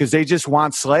control because they just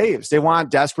want slaves. They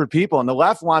want desperate people, and the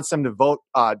left wants them to vote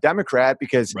Democrat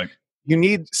because. Right. You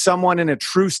need someone in a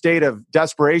true state of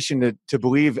desperation to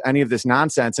believe any of this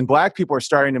nonsense. And black people are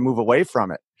starting to move away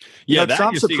from it. Yeah,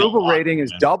 Trump's approval rating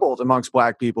is doubled amongst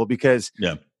black people because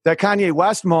that Kanye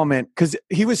West moment, because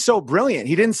he was so brilliant.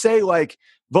 He didn't say like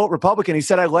vote Republican. He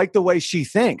said, I like the way she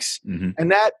thinks. Mm-hmm. And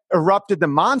that erupted the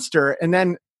monster. And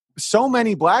then so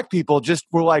many black people just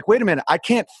were like, wait a minute, I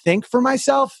can't think for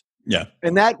myself. Yeah.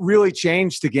 And that really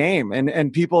changed the game.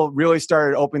 And people really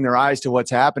started opening their eyes to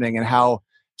what's happening and how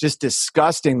just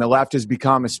disgusting the left has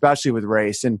become, especially with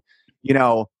race. And,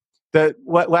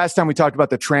 last time we talked about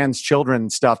the trans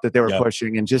children stuff that they were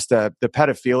pushing and just the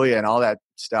pedophilia and all that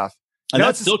stuff. And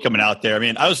that's still coming out there. I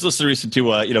mean, I was listening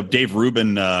recently to, Dave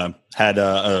Rubin had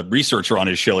a researcher on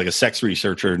his show, like a sex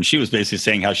researcher, and she was basically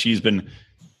saying how she's been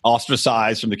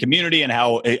ostracized from the community and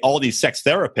how all these sex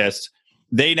therapists,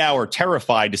 they now are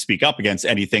terrified to speak up against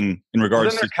anything in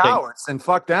regards to cowards. And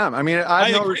fuck them. I mean, I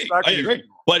have no respect. I agree.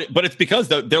 But it's because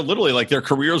they're literally like their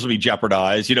careers will be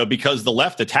jeopardized, because the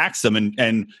left attacks them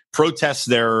and protests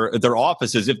their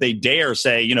offices if they dare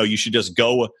say, you should just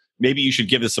go. Maybe you should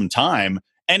give this some time.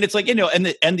 And it's like,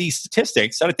 and these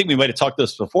statistics, I think we might have talked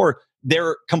this before.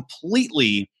 They're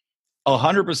completely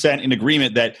 100% in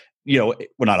agreement that, well,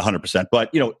 not 100%,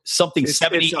 but, something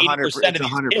 70, 80%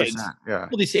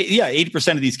 of these kids,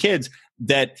 80% of these kids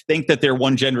that think that they're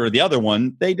one gender or the other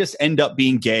one, they just end up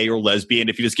being gay or lesbian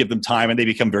if you just give them time and they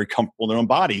become very comfortable in their own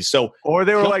bodies. So, or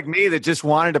they were like me that just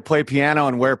wanted to play piano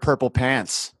and wear purple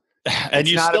pants. And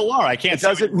you still are. I can't say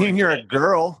it doesn't mean you're a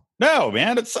girl. No,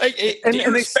 man. It's like and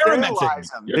they sterilize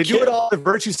them. They do it all the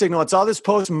virtue signal. It's all this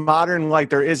postmodern,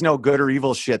 like there is no good or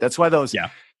evil shit. That's why those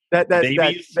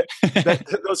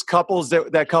those couples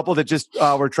that couple that just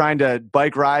were trying to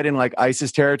bike ride in like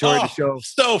ISIS territory to show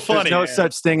so funny. There's no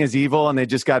such thing as evil, and they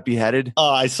just got beheaded.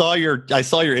 I saw your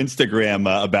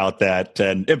Instagram about that,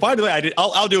 and by the way,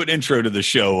 I'll do an intro to the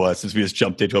show since we just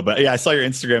jumped into it. But I saw your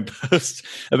Instagram post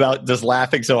about just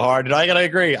laughing so hard, and I gotta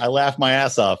agree, I laughed my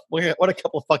ass off. What a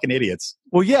couple of fucking idiots.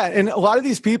 Well, yeah, and a lot of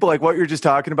these people, like what you're just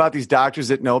talking about, these doctors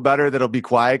that know better that'll be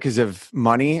quiet because of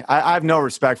money. I have no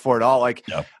respect for it all. Like.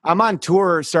 No. I'm on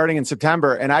tour starting in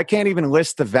September, and I can't even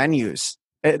list the venues.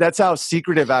 That's how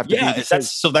secretive I have to be.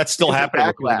 That's still happening.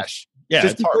 Backlash. Yeah,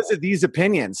 just because of these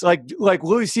opinions. Like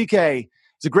Louis C.K.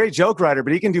 is a great joke writer,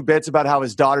 but he can do bits about how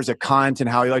his daughter's a cunt and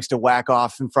how he likes to whack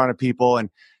off in front of people, and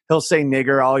he'll say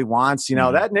nigger all he wants.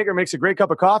 That nigger makes a great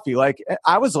cup of coffee. Like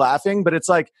I was laughing, but it's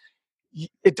like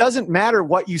it doesn't matter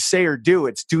what you say or do.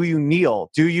 It's do you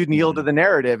kneel? Do you kneel to the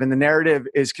narrative? And the narrative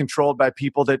is controlled by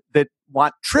people that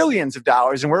want trillions of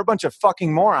dollars, and we're a bunch of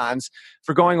fucking morons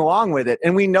for going along with it.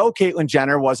 And we know Caitlyn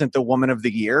Jenner wasn't the woman of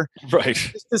the year. Right.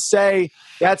 Just to say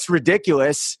that's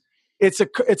ridiculous.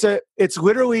 It's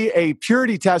literally a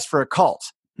purity test for a cult.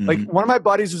 Mm-hmm. Like one of my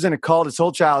buddies was in a cult his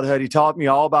whole childhood. He taught me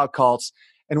all about cults.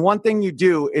 And one thing you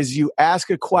do is you ask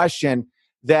a question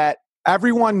that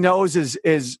everyone knows is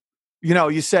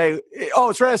you say, oh,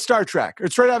 it's right out of Star Trek, or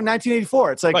it's right out of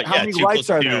 1984. It's like, how many lights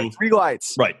are there? 3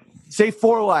 lights. Right. Say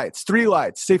 4 lights, 3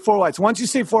 lights, say 4 lights. Once you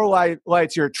say 4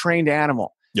 lights, you're a trained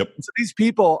animal. Yep. So these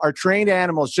people are trained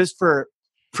animals just for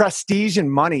prestige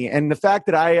and money. And the fact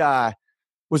that I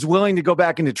was willing to go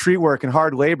back into tree work and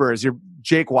hard labor, as your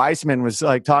Jake Weissman was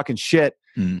like talking shit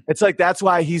It's like, that's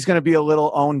why he's going to be a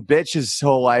little own bitch his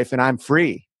whole life and I'm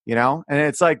free, you know? And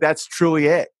it's like, that's truly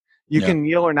it. You can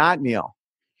kneel or not kneel.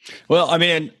 Well, I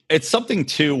mean, it's something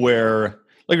too where,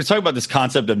 like, we're talking about this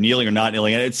concept of kneeling or not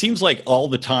kneeling, and it seems like all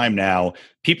the time now,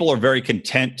 people are very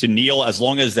content to kneel as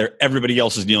long as everybody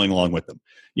else is kneeling along with them.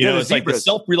 You know, it's zebras. Like the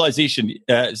self-realization.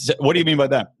 What do you mean by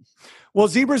that? Well,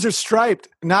 zebras are striped,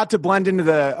 not to blend into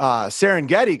the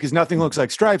Serengeti, because nothing looks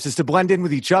like stripes, is to blend in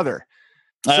with each other.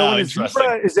 So when a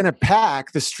zebra is in a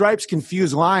pack, the stripes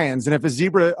confuse lions. And if a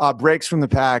zebra breaks from the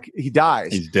pack, he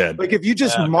dies. He's dead. Like if you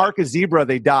just mark a zebra,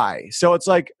 they die. So it's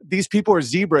like these people are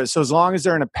zebras. So as long as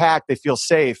they're in a pack, they feel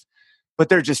safe. But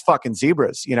they're just fucking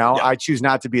zebras. You know, I choose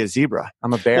not to be a zebra.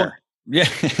 I'm a bear. Well,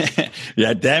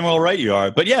 yeah, damn well right you are.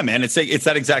 But yeah, man, it's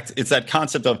that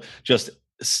concept of just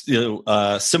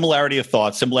similarity of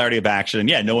thought, similarity of action,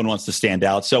 and no one wants to stand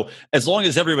out. So as long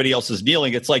as everybody else is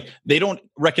kneeling, it's like they don't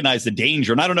recognize the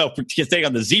danger. And I don't know, if staying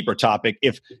on the zebra topic,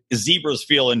 if zebras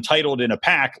feel entitled in a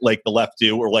pack like the left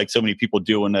do, or like so many people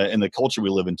do in the culture we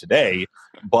live in today,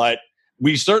 but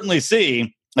we certainly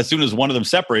see as soon as one of them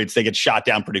separates, they get shot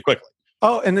down pretty quickly.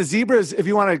 Oh, and the zebras, if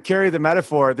you want to carry the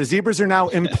metaphor, the zebras are now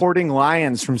importing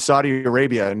lions from Saudi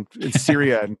Arabia and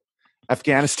Syria and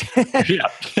Afghanistan.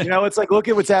 You know, it's like, look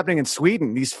at what's happening in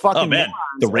Sweden. These fucking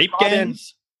the rape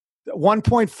gangs.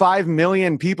 1.5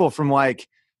 million people from like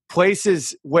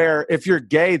places where if you're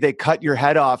gay, they cut your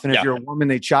head off. And if you're a woman,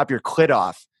 they chop your clit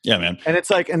off. Yeah, man. And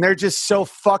it's like, and they're just so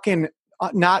fucking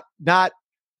not,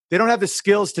 they don't have the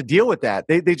skills to deal with that.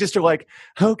 They just are like,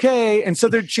 okay. And so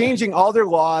they're changing all their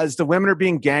laws. The women are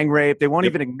being gang raped. They won't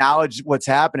even acknowledge what's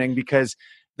happening because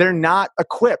they're not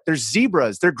equipped. They're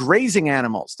zebras. They're grazing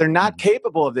animals. They're not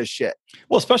capable of this shit.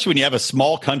 Well, especially when you have a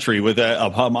small country with a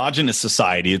homogenous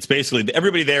society. It's basically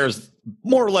everybody there is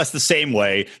more or less the same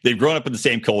way. They've grown up in the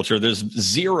same culture. There's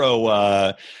zero,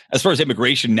 as far as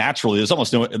immigration, naturally, there's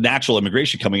almost no natural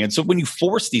immigration coming in. So when you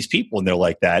force these people in there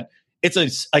like that,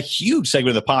 it's a huge segment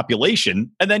of the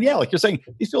population. And then, like you're saying,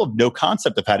 these people have no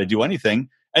concept of how to do anything.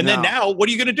 And then now, what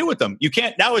are you going to do with them? You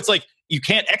can't, now it's like, you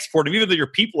can't export them. Even though your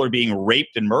people are being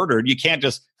raped and murdered, you can't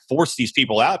just force these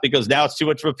people out because now it's too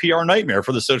much of a PR nightmare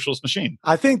for the socialist machine.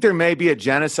 I think there may be a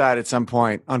genocide at some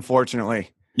point,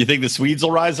 unfortunately. You think the Swedes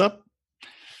will rise up?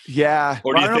 Yeah.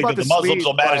 Or do you think that the Muslims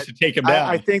will manage to take them down?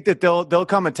 I think that there'll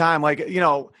come a time, like, you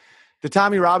know, the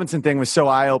Tommy Robinson thing was so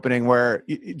eye-opening where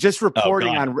just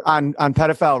reporting on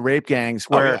pedophile rape gangs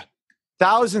where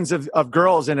thousands of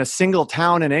girls in a single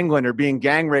town in England are being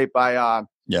gang raped by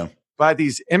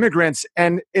these immigrants.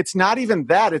 And it's not even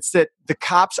that. It's that the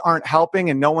cops aren't helping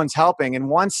and no one's helping. And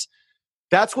once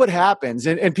that's what happens,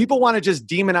 and people want to just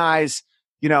demonize,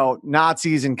 you know,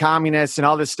 Nazis and communists and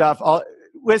all this stuff.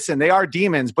 Listen, they are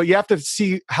demons, but you have to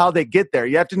see how they get there.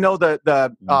 You have to know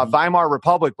the Weimar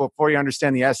Republic before you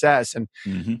understand the SS. And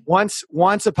once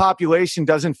a population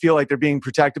doesn't feel like they're being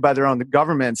protected by their own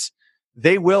governments,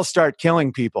 they will start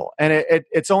killing people. And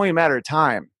it's only a matter of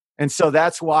time. And so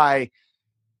that's why,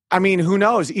 I mean, who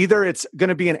knows? Either it's going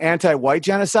to be an anti-white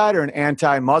genocide or an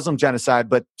anti-Muslim genocide,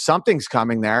 but something's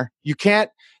coming there. You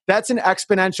can't, that's an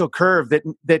exponential curve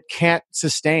that can't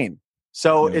sustain.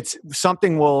 So it's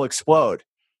something will explode.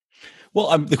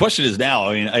 Well, the question is now,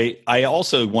 I mean, I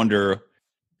also wonder,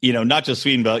 you know, not just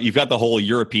Sweden, but you've got the whole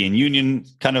European Union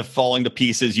kind of falling to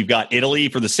pieces. You've got Italy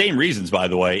for the same reasons, by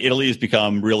the way. Italy has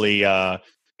become really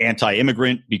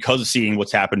anti-immigrant because of seeing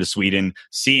what's happened to Sweden,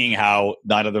 seeing how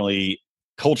not only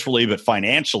culturally, but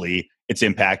financially it's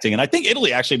impacting. And I think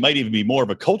Italy actually might even be more of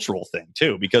a cultural thing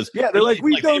too, because they're like,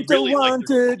 we don't want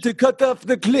to cut off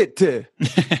the clit.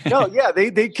 No,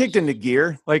 they kicked into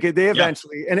gear. Like they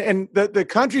eventually, and the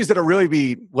countries that will really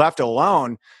be left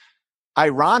alone,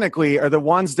 ironically, are the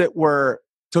ones that were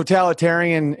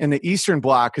totalitarian in the Eastern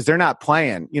Bloc because they're not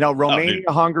playing. You know, Romania,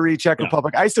 Hungary, Czech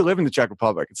Republic. I used to live in the Czech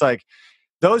Republic. It's like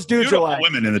those dudes beautiful are like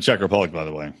women in the Czech Republic, by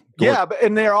the way.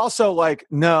 And they're also like,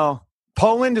 no.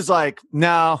 Poland is like,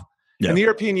 no. And the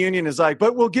European Union is like,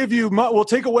 but we'll give you, we'll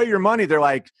take away your money. They're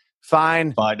like,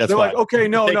 fine. They're like, okay,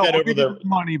 no, we'll give you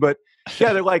money. But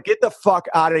they're like, get the fuck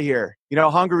out of here. You know,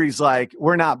 Hungary's like,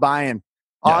 we're not buying.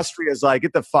 Austria's like,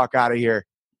 get the fuck out of here.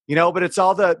 You know, but it's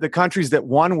all the countries that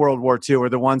won World War II are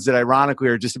the ones that ironically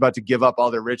are just about to give up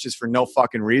all their riches for no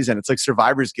fucking reason. It's like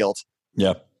survivor's guilt.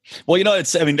 Yeah. Well, you know,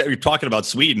 you're talking about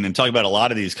Sweden and talking about a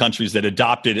lot of these countries that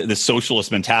adopted the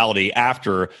socialist mentality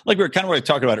after, like we were kind of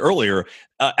talking about earlier,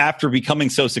 after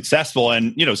becoming so successful.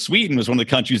 And, you know, Sweden was one of the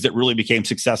countries that really became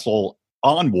successful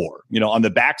on war, you know, on the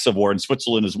backs of war, and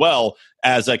Switzerland as well,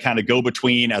 as a kind of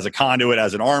go-between, as a conduit,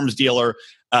 as an arms dealer.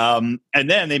 And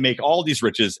then they make all these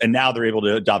riches and now they're able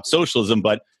to adopt socialism.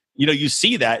 But, you know, you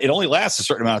see that it only lasts a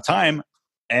certain amount of time.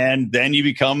 and then you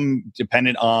become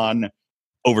dependent on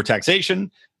overtaxation.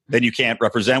 Then you can't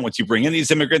represent once you bring in these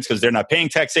immigrants because they're not paying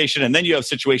taxation. And then you have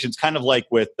situations kind of like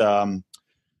with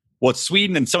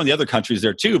Sweden and some of the other countries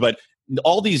there too. But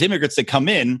all these immigrants that come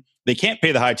in, they can't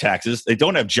pay the high taxes. They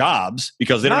don't have jobs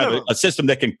because they don't have a system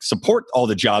that can support all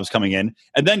the jobs coming in.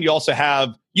 And then you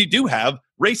do have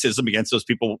racism against those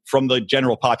people from the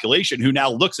general population who now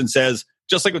looks and says,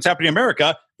 just like what's happening in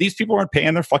America, these people aren't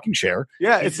paying their fucking share.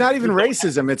 Yeah, it's not even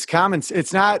racism. It's common.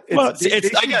 It's not.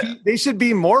 They should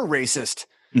be more racist.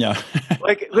 Yeah,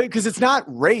 because it's not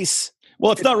race.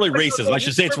 Well, it's not really racism. I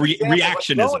should say it's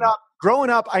reactionism.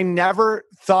 Growing up, I never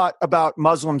thought about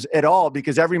Muslims at all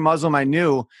because every Muslim I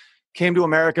knew came to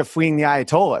America fleeing the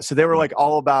Ayatollah. So they were like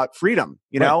all about freedom.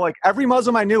 You know, like every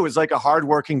Muslim I knew was like a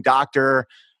hardworking doctor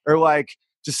or like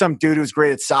just some dude who was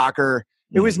great at soccer.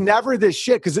 It was never this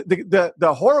shit because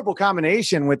the horrible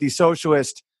combination with these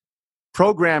socialist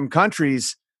program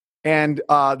countries and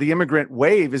the immigrant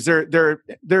wave is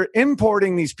they're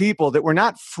importing these people that were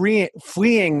not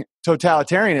fleeing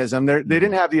totalitarianism. They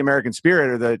didn't have the American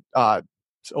spirit or a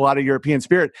lot of European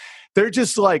spirit. They're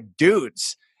just like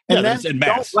dudes. And then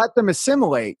don't let them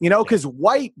assimilate, because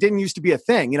white didn't used to be a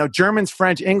thing. Germans,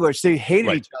 French, English, they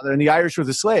hated each other and the Irish were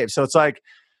the slaves. So it's like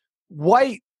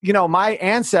white, my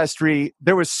ancestry,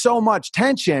 there was so much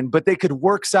tension, but they could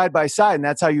work side by side. And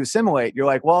that's how you assimilate. You're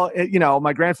like, well,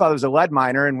 my grandfather was a lead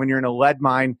miner. And when you're in a lead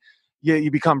mine, you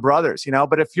become brothers,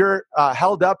 But if you're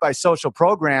held up by social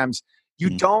programs, you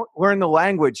don't learn the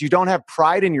language. You don't have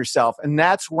pride in yourself. And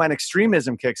that's when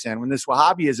extremism kicks in, when this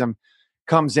Wahhabism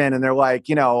comes in and they're like,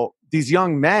 these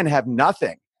young men have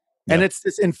nothing. Yeah. And it's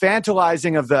this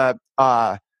infantilizing of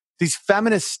these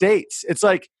feminist states. It's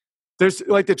like, there's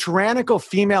like the tyrannical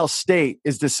female state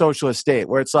is the socialist state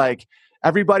where it's like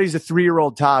everybody's a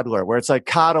 3-year-old toddler, where it's like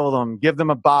coddle them, give them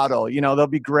a bottle, they'll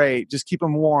be great, just keep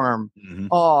them warm.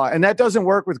 Oh, and that doesn't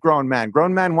work with grown men.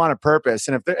 Grown men want a purpose.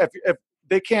 And if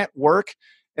they can't work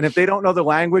and if they don't know the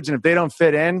language and if they don't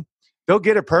fit in, they'll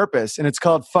get a purpose. And it's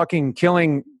called fucking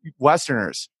killing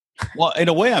Westerners. Well, in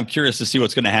a way, I'm curious to see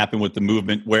what's going to happen with the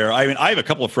movement where, I have a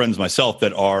couple of friends myself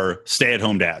that are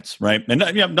stay-at-home dads, right? And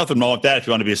you have nothing wrong with that if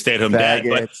you want to be a stay-at-home dad.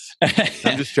 But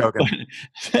I'm just joking.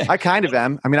 I kind of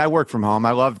am. I mean, I work from home.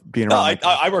 I love being around.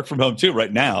 I work from home too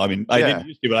right now. I mean, I didn't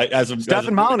used to, but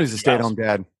Stephen Mullen is a stay-at-home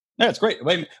dad. Yeah, it's great.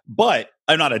 But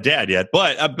I'm not a dad yet.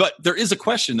 But there is a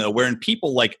question, though, where in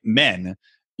people like men,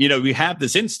 we have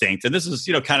this instinct, and this is,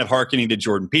 kind of hearkening to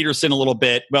Jordan Peterson a little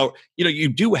bit. Well, you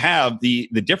do have the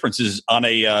differences on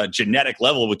a genetic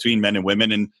level between men and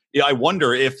women. And I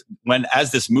wonder if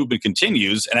as this movement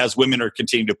continues and as women are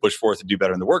continuing to push forth and do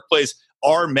better in the workplace,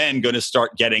 are men going to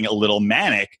start getting a little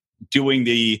manic doing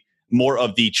the more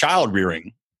of the child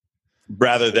rearing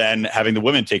rather than having the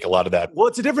women take a lot of that? Well,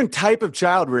 it's a different type of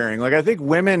child rearing. Like, I think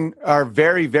women are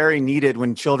very, very needed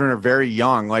when children are very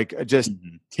young, like just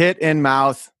tit in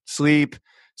mouth, sleep,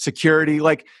 security.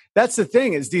 Like, that's the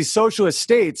thing, is these socialist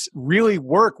states really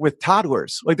work with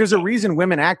toddlers. Like, there's a reason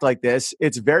women act like this.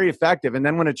 It's very effective. And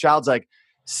then when a child's like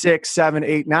 6, 7,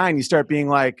 8, 9, you start being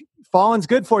like, falling's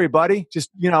good for you, buddy. Just,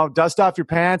 dust off your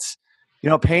pants.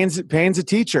 Pain's a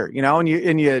teacher,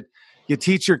 and you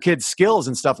teach your kids skills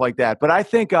and stuff like that. But I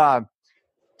think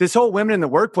this whole women in the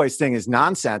workplace thing is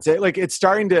nonsense. It's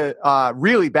starting to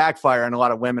really backfire on a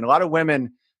lot of women. A lot of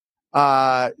women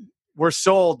were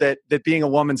sold that being a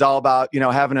woman's all about,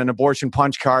 having an abortion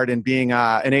punch card and being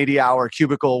an 80-hour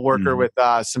cubicle worker with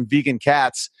some vegan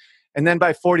cats. And then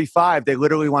by 45, they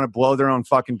literally want to blow their own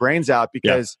fucking brains out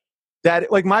because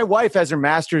that, like, my wife has her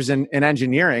master's in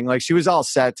engineering. Like, she was all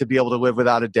set to be able to live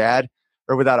without a dad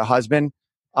or without a husband.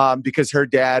 Because her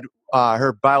dad,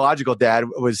 her biological dad,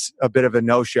 was a bit of a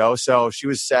no-show. So she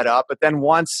was set up. But then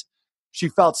once she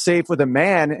felt safe with a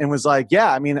man and was like,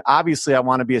 yeah, I mean, obviously I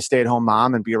want to be a stay-at-home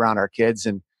mom and be around our kids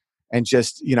and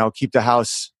just, keep the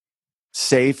house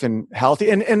safe and healthy.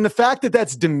 And the fact that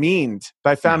that's demeaned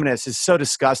by feminists is so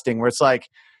disgusting, where it's like,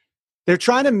 they're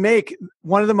trying to make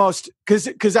one of the most,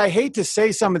 because I hate to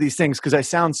say some of these things because I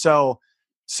sound so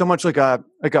much like a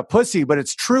pussy, but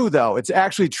it's true though. It's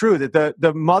actually true that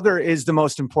the mother is the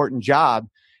most important job.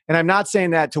 And I'm not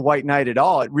saying that to white knight at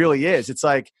all. It really is. It's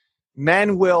like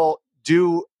men will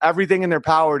do everything in their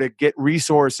power to get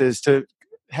resources to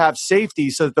have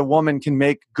safety so that the woman can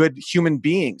make good human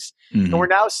beings. And we're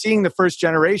now seeing the first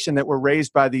generation that were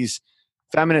raised by these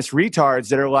feminist retards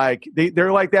that are like, they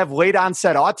have late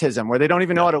onset autism where they don't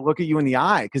even know how to look at you in the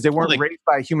eye because they weren't raised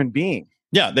by a human being.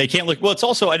 Yeah, they can't look. Well, it's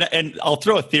also, and I'll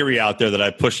throw a theory out there that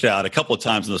I pushed out a couple of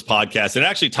times in this podcast. It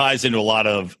actually ties into a lot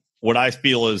of what I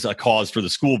feel is a cause for the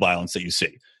school violence that you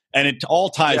see. And it all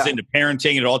ties Yeah. into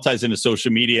parenting. It all ties into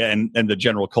social media and the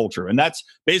general culture. And that's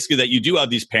basically that you do have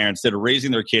these parents that are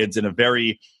raising their kids in a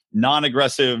very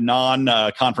non-aggressive,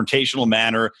 non-confrontational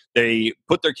manner. They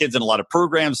put their kids in a lot of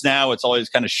programs now. It's always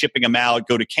kind of shipping them out,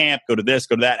 go to camp, go to this,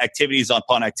 go to that, activities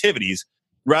upon activities,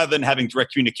 rather than having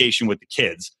direct communication with the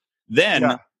kids.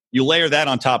 Then you layer that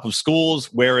on top of schools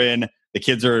wherein the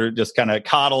kids are just kind of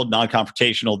coddled,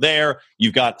 non-confrontational there.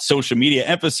 You've got social media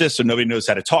emphasis, so nobody knows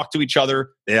how to talk to each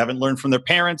other. They haven't learned from their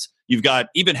parents. You've got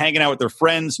even hanging out with their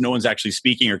friends. No one's actually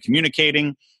speaking or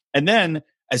communicating. And then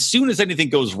as soon as anything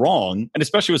goes wrong, and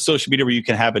especially with social media where you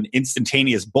can have an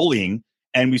instantaneous bullying,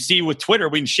 and we see with Twitter,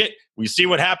 we see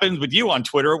what happens with you on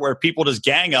Twitter where people just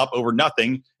gang up over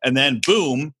nothing, and then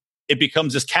boom, it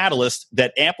becomes this catalyst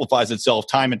that amplifies itself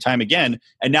time and time again.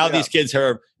 And now these kids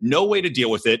have no way to deal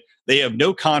with it. They have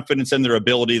no confidence in their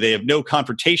ability. They have no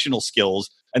confrontational skills,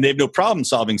 and they have no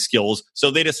problem-solving skills. So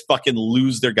they just fucking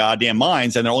lose their goddamn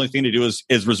minds. And the only thing to do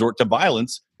is resort to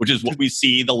violence, which is what we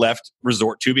see the left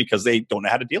resort to because they don't know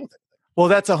how to deal with it. Well,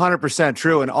 that's 100%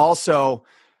 true. And also,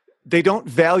 they don't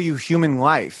value human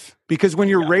life, because when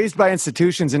you're raised by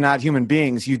institutions and not human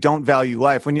beings, you don't value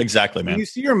life. When you, Exactly, man. When you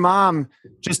see your mom,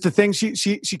 just the thing, she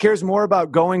cares more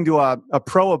about going to a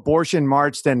pro-abortion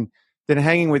march than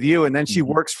hanging with you. And then she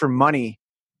works for money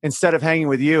instead of hanging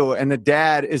with you. And the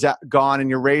dad is gone, and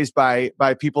you're raised by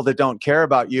people that don't care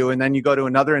about you. And then you go to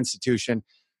another institution.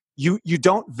 You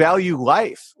don't value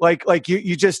life. Like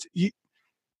you just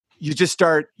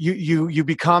start, you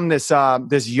become this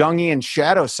Jungian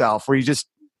shadow self where you just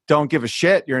don't give a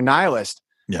shit. You're a nihilist.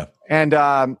 Yeah.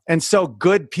 And so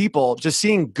good people, just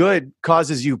seeing good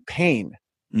causes you pain.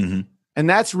 Mm-hmm. And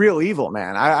that's real evil,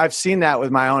 man. I've seen that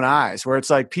with my own eyes, where it's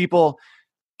like people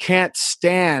can't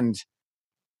stand,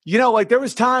 like there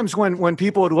was times when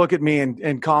people would look at me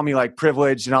and call me like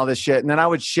privileged and all this shit. And then I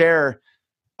would share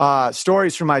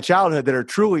stories from my childhood that are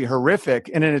truly horrific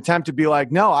in an attempt to be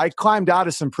like, no, I climbed out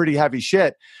of some pretty heavy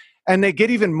shit. And they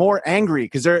get even more angry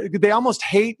because they almost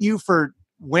hate you for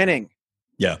winning.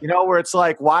 Yeah. Where it's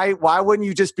like, why wouldn't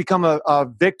you just become a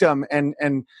victim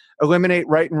and eliminate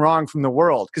right and wrong from the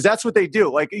world? Because that's what they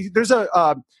do. Like there's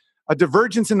a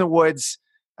divergence in the woods.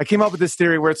 I came up with this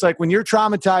theory where it's like when you're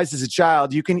traumatized as a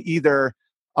child, you can either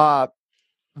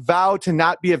vow to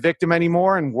not be a victim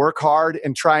anymore and work hard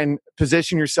and try and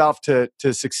position yourself to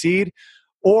succeed,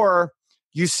 or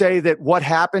you say that what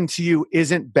happened to you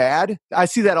isn't bad. I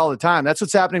see that all the time. That's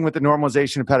what's happening with the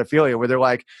normalization of pedophilia, where they're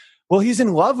like, well, he's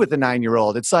in love with a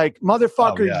 9-year-old. It's like,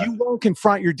 motherfucker, you won't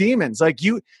confront your demons. Like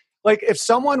if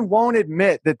someone won't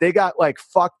admit that they got like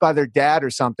fucked by their dad or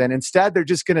something, instead they're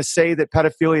just going to say that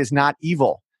pedophilia is not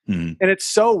evil. Mm-hmm. And it's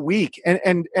so weak.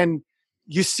 And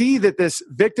you see that this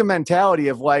victim mentality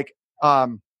of like,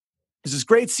 there's this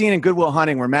great scene in Good Will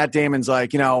Hunting where Matt Damon's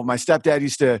like, my stepdad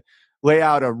used to lay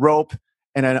out a rope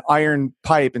and an iron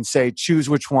pipe and say, choose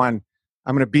which one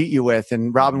I'm going to beat you with.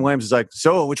 And Robin Williams is like,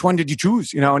 so which one did you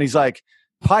choose? And he's like,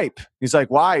 pipe. He's like,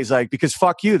 why? He's like, because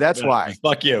fuck you. That's why.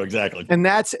 Fuck you. Exactly. And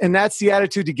that's the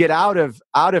attitude to get out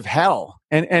of hell.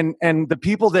 And the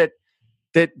people that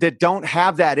don't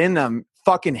have that in them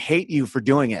fucking hate you for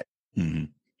doing it. Mm-hmm.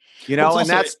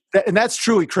 And that's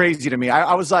truly crazy to me.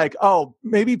 I was like, oh,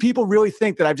 maybe people really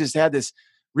think that I've just had this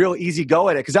real easy go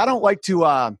at it. Cause I don't like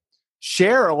to,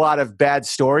 share a lot of bad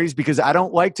stories because I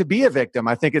don't like to be a victim.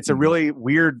 I think it's a really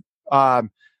weird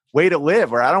way to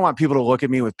live, where I don't want people to look at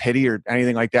me with pity or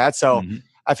anything like that. So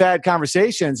I've had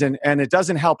conversations and it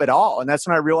doesn't help at all. And that's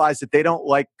when I realized that they don't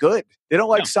like good. They don't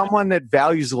like someone that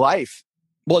values life.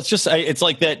 Well, it's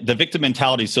like that. The victim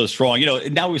mentality is so strong.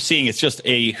 Now we're seeing it's just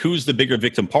who's the bigger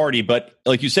victim party. But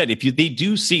like you said, they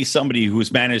do see somebody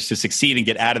who's managed to succeed and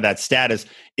get out of that status,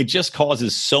 it just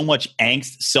causes so much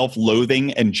angst,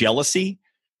 self-loathing, and jealousy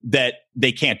that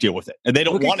they can't deal with it, and they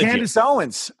don't want to. Candace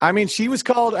Owens. I mean, she was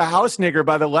called a house nigger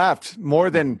by the left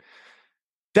more than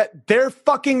that. They're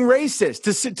fucking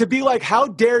racist to be like, how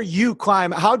dare you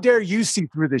climb? How dare you see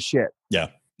through this shit? Yeah,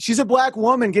 she's a black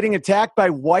woman getting attacked by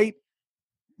white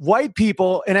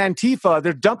people in Antifa.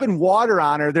 They're dumping water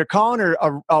on her. They're calling her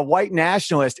a white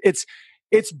nationalist.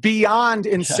 It's beyond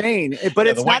insane. But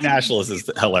it's the white nationalist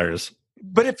is hilarious.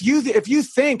 But if you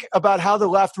think about how the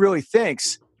left really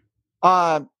thinks,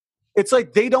 it's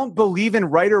like they don't believe in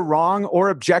right or wrong or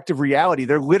objective reality.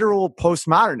 They're literal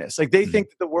postmodernists. Like they think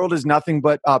that the world is nothing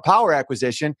but power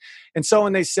acquisition. And so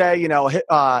when they say,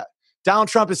 Donald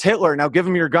Trump is Hitler, now give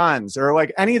him your guns, or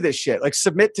like any of this shit, like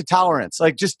submit to tolerance,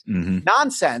 like just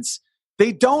nonsense.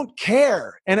 They don't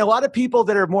care. And a lot of people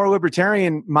that are more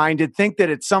libertarian minded think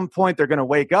that at some point they're going to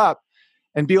wake up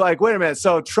and be like, wait a minute.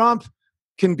 So Trump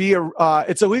can be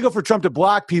it's illegal for Trump to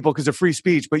block people because of free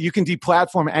speech, but you can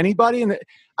deplatform anybody. And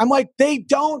I'm like, they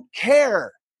don't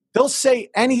care. They'll say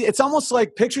it's almost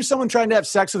like picture someone trying to have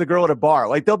sex with a girl at a bar.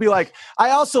 Like they'll be like,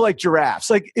 I also like giraffes.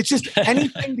 Like it's just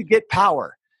anything to get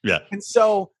power. Yeah. And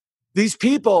so these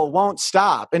people won't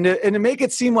stop. And to make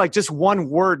it seem like just one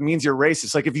word means you're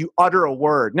racist. Like if you utter a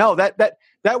word, no,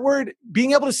 that word,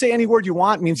 being able to say any word you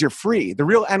want means you're free. The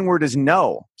real N word is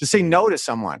no. To say no to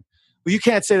someone. Well, you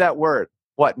can't say that word.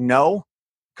 What? No?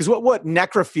 Because what?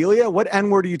 Necrophilia? What N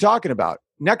word are you talking about?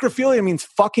 Necrophilia means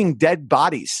fucking dead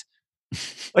bodies.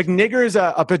 Like nigger is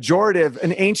a pejorative,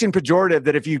 an ancient pejorative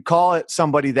that if you call it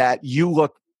somebody that, you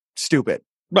look stupid.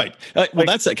 Right. Well,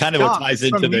 that's kind of what ties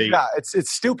into the... Yeah,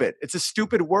 it's stupid. It's a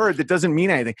stupid word that doesn't mean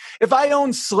anything. If I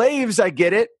own slaves, I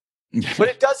get it. But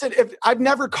it doesn't... I've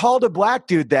never called a black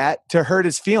dude that to hurt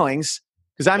his feelings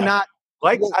because I'm not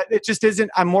like... it just isn't...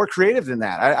 I'm more creative than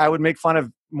that. I would make fun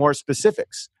of more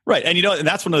specifics. Right. And and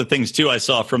that's one of the things too I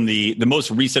saw from the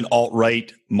most recent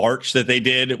alt-right march that they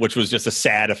did, which was just a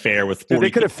sad affair with 40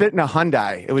 they could have fit in a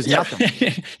Hyundai. It was nothing.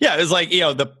 Yeah, it was like, they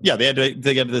had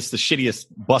to get the shittiest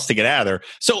bus to get out of there.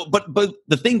 So but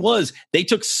the thing was, they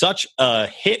took such a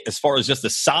hit as far as just the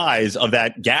size of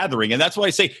that gathering. And that's why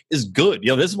I say is good.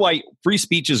 This is why free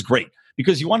speech is great.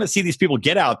 Because you want to see these people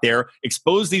get out there,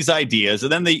 expose these ideas,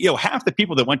 and then they, half the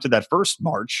people that went to that first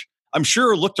march, I'm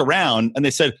sure looked around and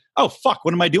they said, oh, fuck,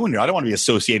 what am I doing here? I don't want to be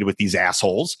associated with these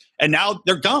assholes. And now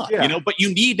they're gone, but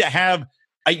you need to have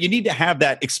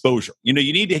that exposure. You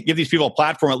need to give these people a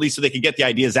platform at least so they can get the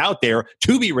ideas out there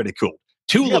to be ridiculed.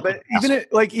 But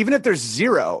even if there's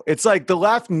zero, it's like the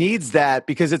left needs that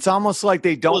because it's almost like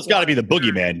they don't. Well, it's got to be the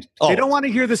boogeyman. They don't want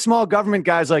to hear the small government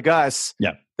guys like us.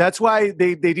 Yeah, that's why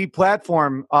they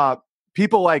deplatform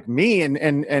people like me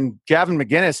and Gavin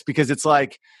McInnes because it's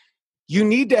like. You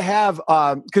need to have,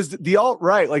 because the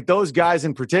alt-right, like those guys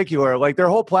in particular, like their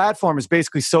whole platform is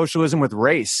basically socialism with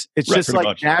race. It's just like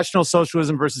much. National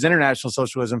socialism versus international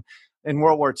socialism in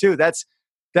World War II. That's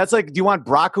like, do you want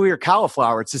broccoli or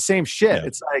cauliflower? It's the same shit. Yeah.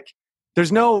 It's like,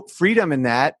 there's no freedom in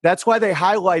that. That's why they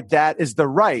highlight that as the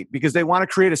right, because they want to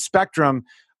create a spectrum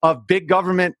of big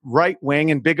government right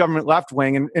wing and big government left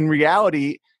wing. And in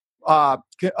reality,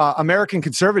 American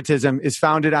conservatism is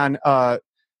founded on,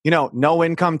 no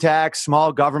income tax,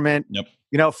 small government,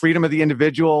 freedom of the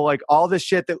individual, like all this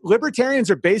shit that libertarians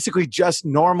are basically just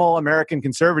normal American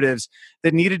conservatives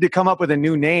that needed to come up with a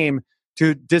new name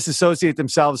to disassociate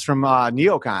themselves from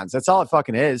neocons. That's all it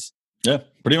fucking is. Yeah,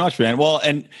 pretty much, man. Well,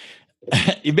 and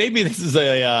maybe this is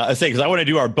a say, because I want to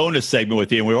do our bonus segment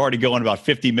with you, and we're already going about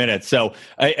 50 minutes. So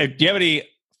do you have any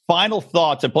final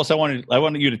thoughts? And plus, I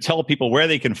wanted you to tell people where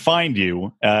they can find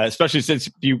you, especially since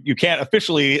you can't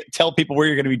officially tell people where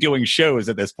you're going to be doing shows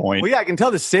at this point. Well, yeah, I can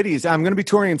tell the cities. I'm going to be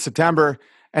touring in September,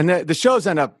 and the shows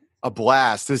end up a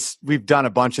blast. We've done a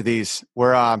bunch of these.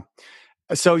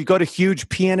 So you go to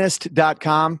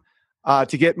hugepianist.com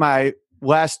to get my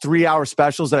last 3-hour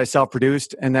specials that I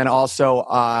self-produced, and then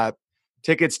also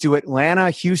tickets to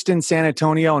Atlanta, Houston, San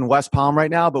Antonio, and West Palm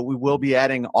right now. But we will be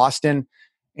adding Austin.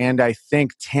 And I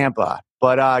think Tampa,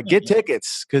 but get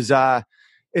tickets because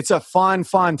it's a fun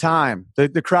time.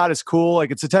 The crowd is cool.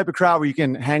 Like it's the type of crowd where you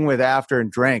can hang with after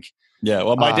and drink. Yeah.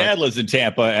 Well, my dad lives in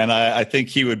Tampa, and I think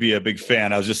he would be a big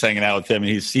fan. I was just hanging out with him, and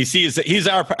he's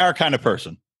our kind of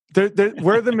person.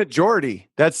 We're the majority.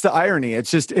 That's the irony.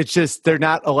 It's just they're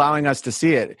not allowing us to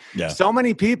see it. Yeah. So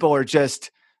many people are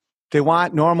they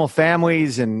want normal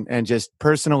families and just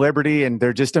personal liberty, and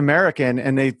they're just American,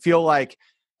 and they feel like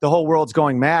the whole world's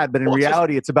going mad, but in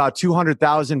reality, it's about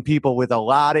 200,000 people with a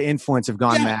lot of influence have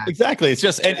gone mad. Exactly. It's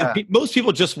just, and most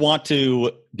people just want to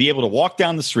be able to walk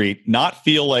down the street, not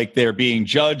feel like they're being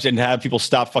judged, and have people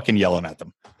stop fucking yelling at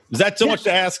them. Is that so much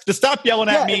to ask? To stop yelling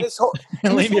at me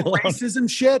and leave me alone. Racism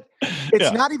shit.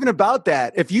 It's not even about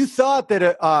that. If you thought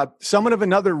that someone of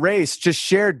another race just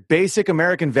shared basic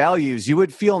American values, you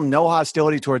would feel no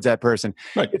hostility towards that person.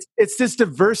 Right. It's this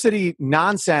diversity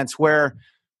nonsense where.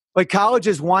 Like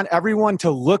colleges want everyone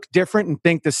to look different and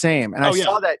think the same. And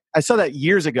I saw that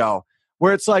years ago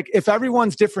where it's like, if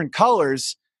everyone's different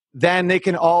colors, then they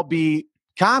can all be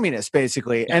communists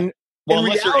basically. Yeah. And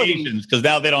unless they're Asians, because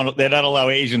now they don't allow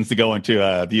Asians to go into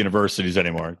the universities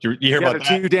anymore. You hear about that?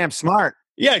 They're too damn smart.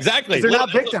 Yeah, exactly. They're not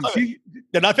victims.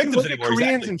 They're not victims anymore.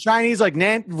 Koreans and Chinese, like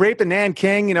raping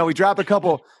Nanking. We drop a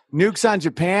couple nukes on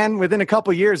Japan. Within a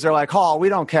couple years, they're like, "Oh, we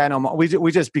don't care no more.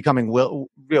 We just becoming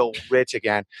real rich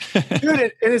again." Dude,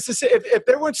 and it's just, if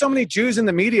there weren't so many Jews in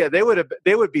the media, they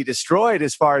would be destroyed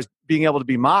as far as being able to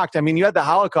be mocked. I mean, you had the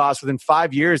Holocaust. Within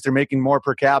 5 years, they're making more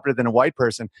per capita than a white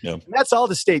person. Yeah. And that's all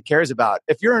the state cares about.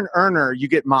 If you're an earner, you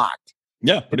get mocked.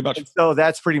 Yeah, pretty much. And so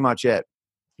that's pretty much it.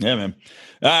 Yeah, man.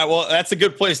 All right, well, that's a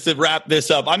good place to wrap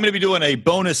this up. I'm going to be doing a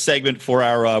bonus segment for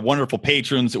our wonderful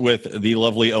patrons with the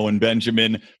lovely Owen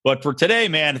Benjamin. But for today,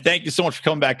 man, thank you so much for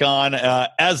coming back on.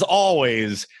 As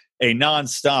always, a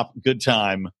nonstop good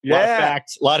time. Yeah. A lot of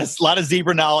facts, a lot of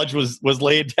zebra knowledge was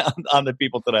laid down on the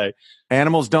people today.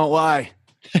 Animals don't lie.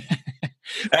 All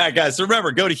right, guys. So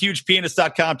remember, go to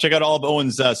hugepenis.com. Check out all of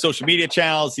Owen's social media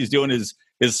channels. He's doing his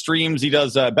streams. He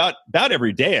does about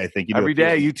every day, I think. Every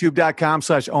day,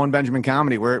 youtube.com/Owen Benjamin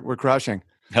Comedy. We're crushing.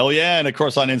 Hell yeah. And of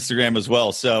course on Instagram as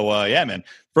well. So yeah, man.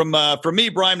 From me,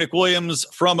 Brian McWilliams,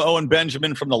 from Owen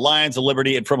Benjamin, from the Lions of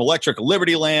Liberty, and from Electric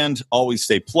Liberty Land, always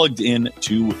stay plugged in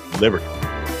to Liberty.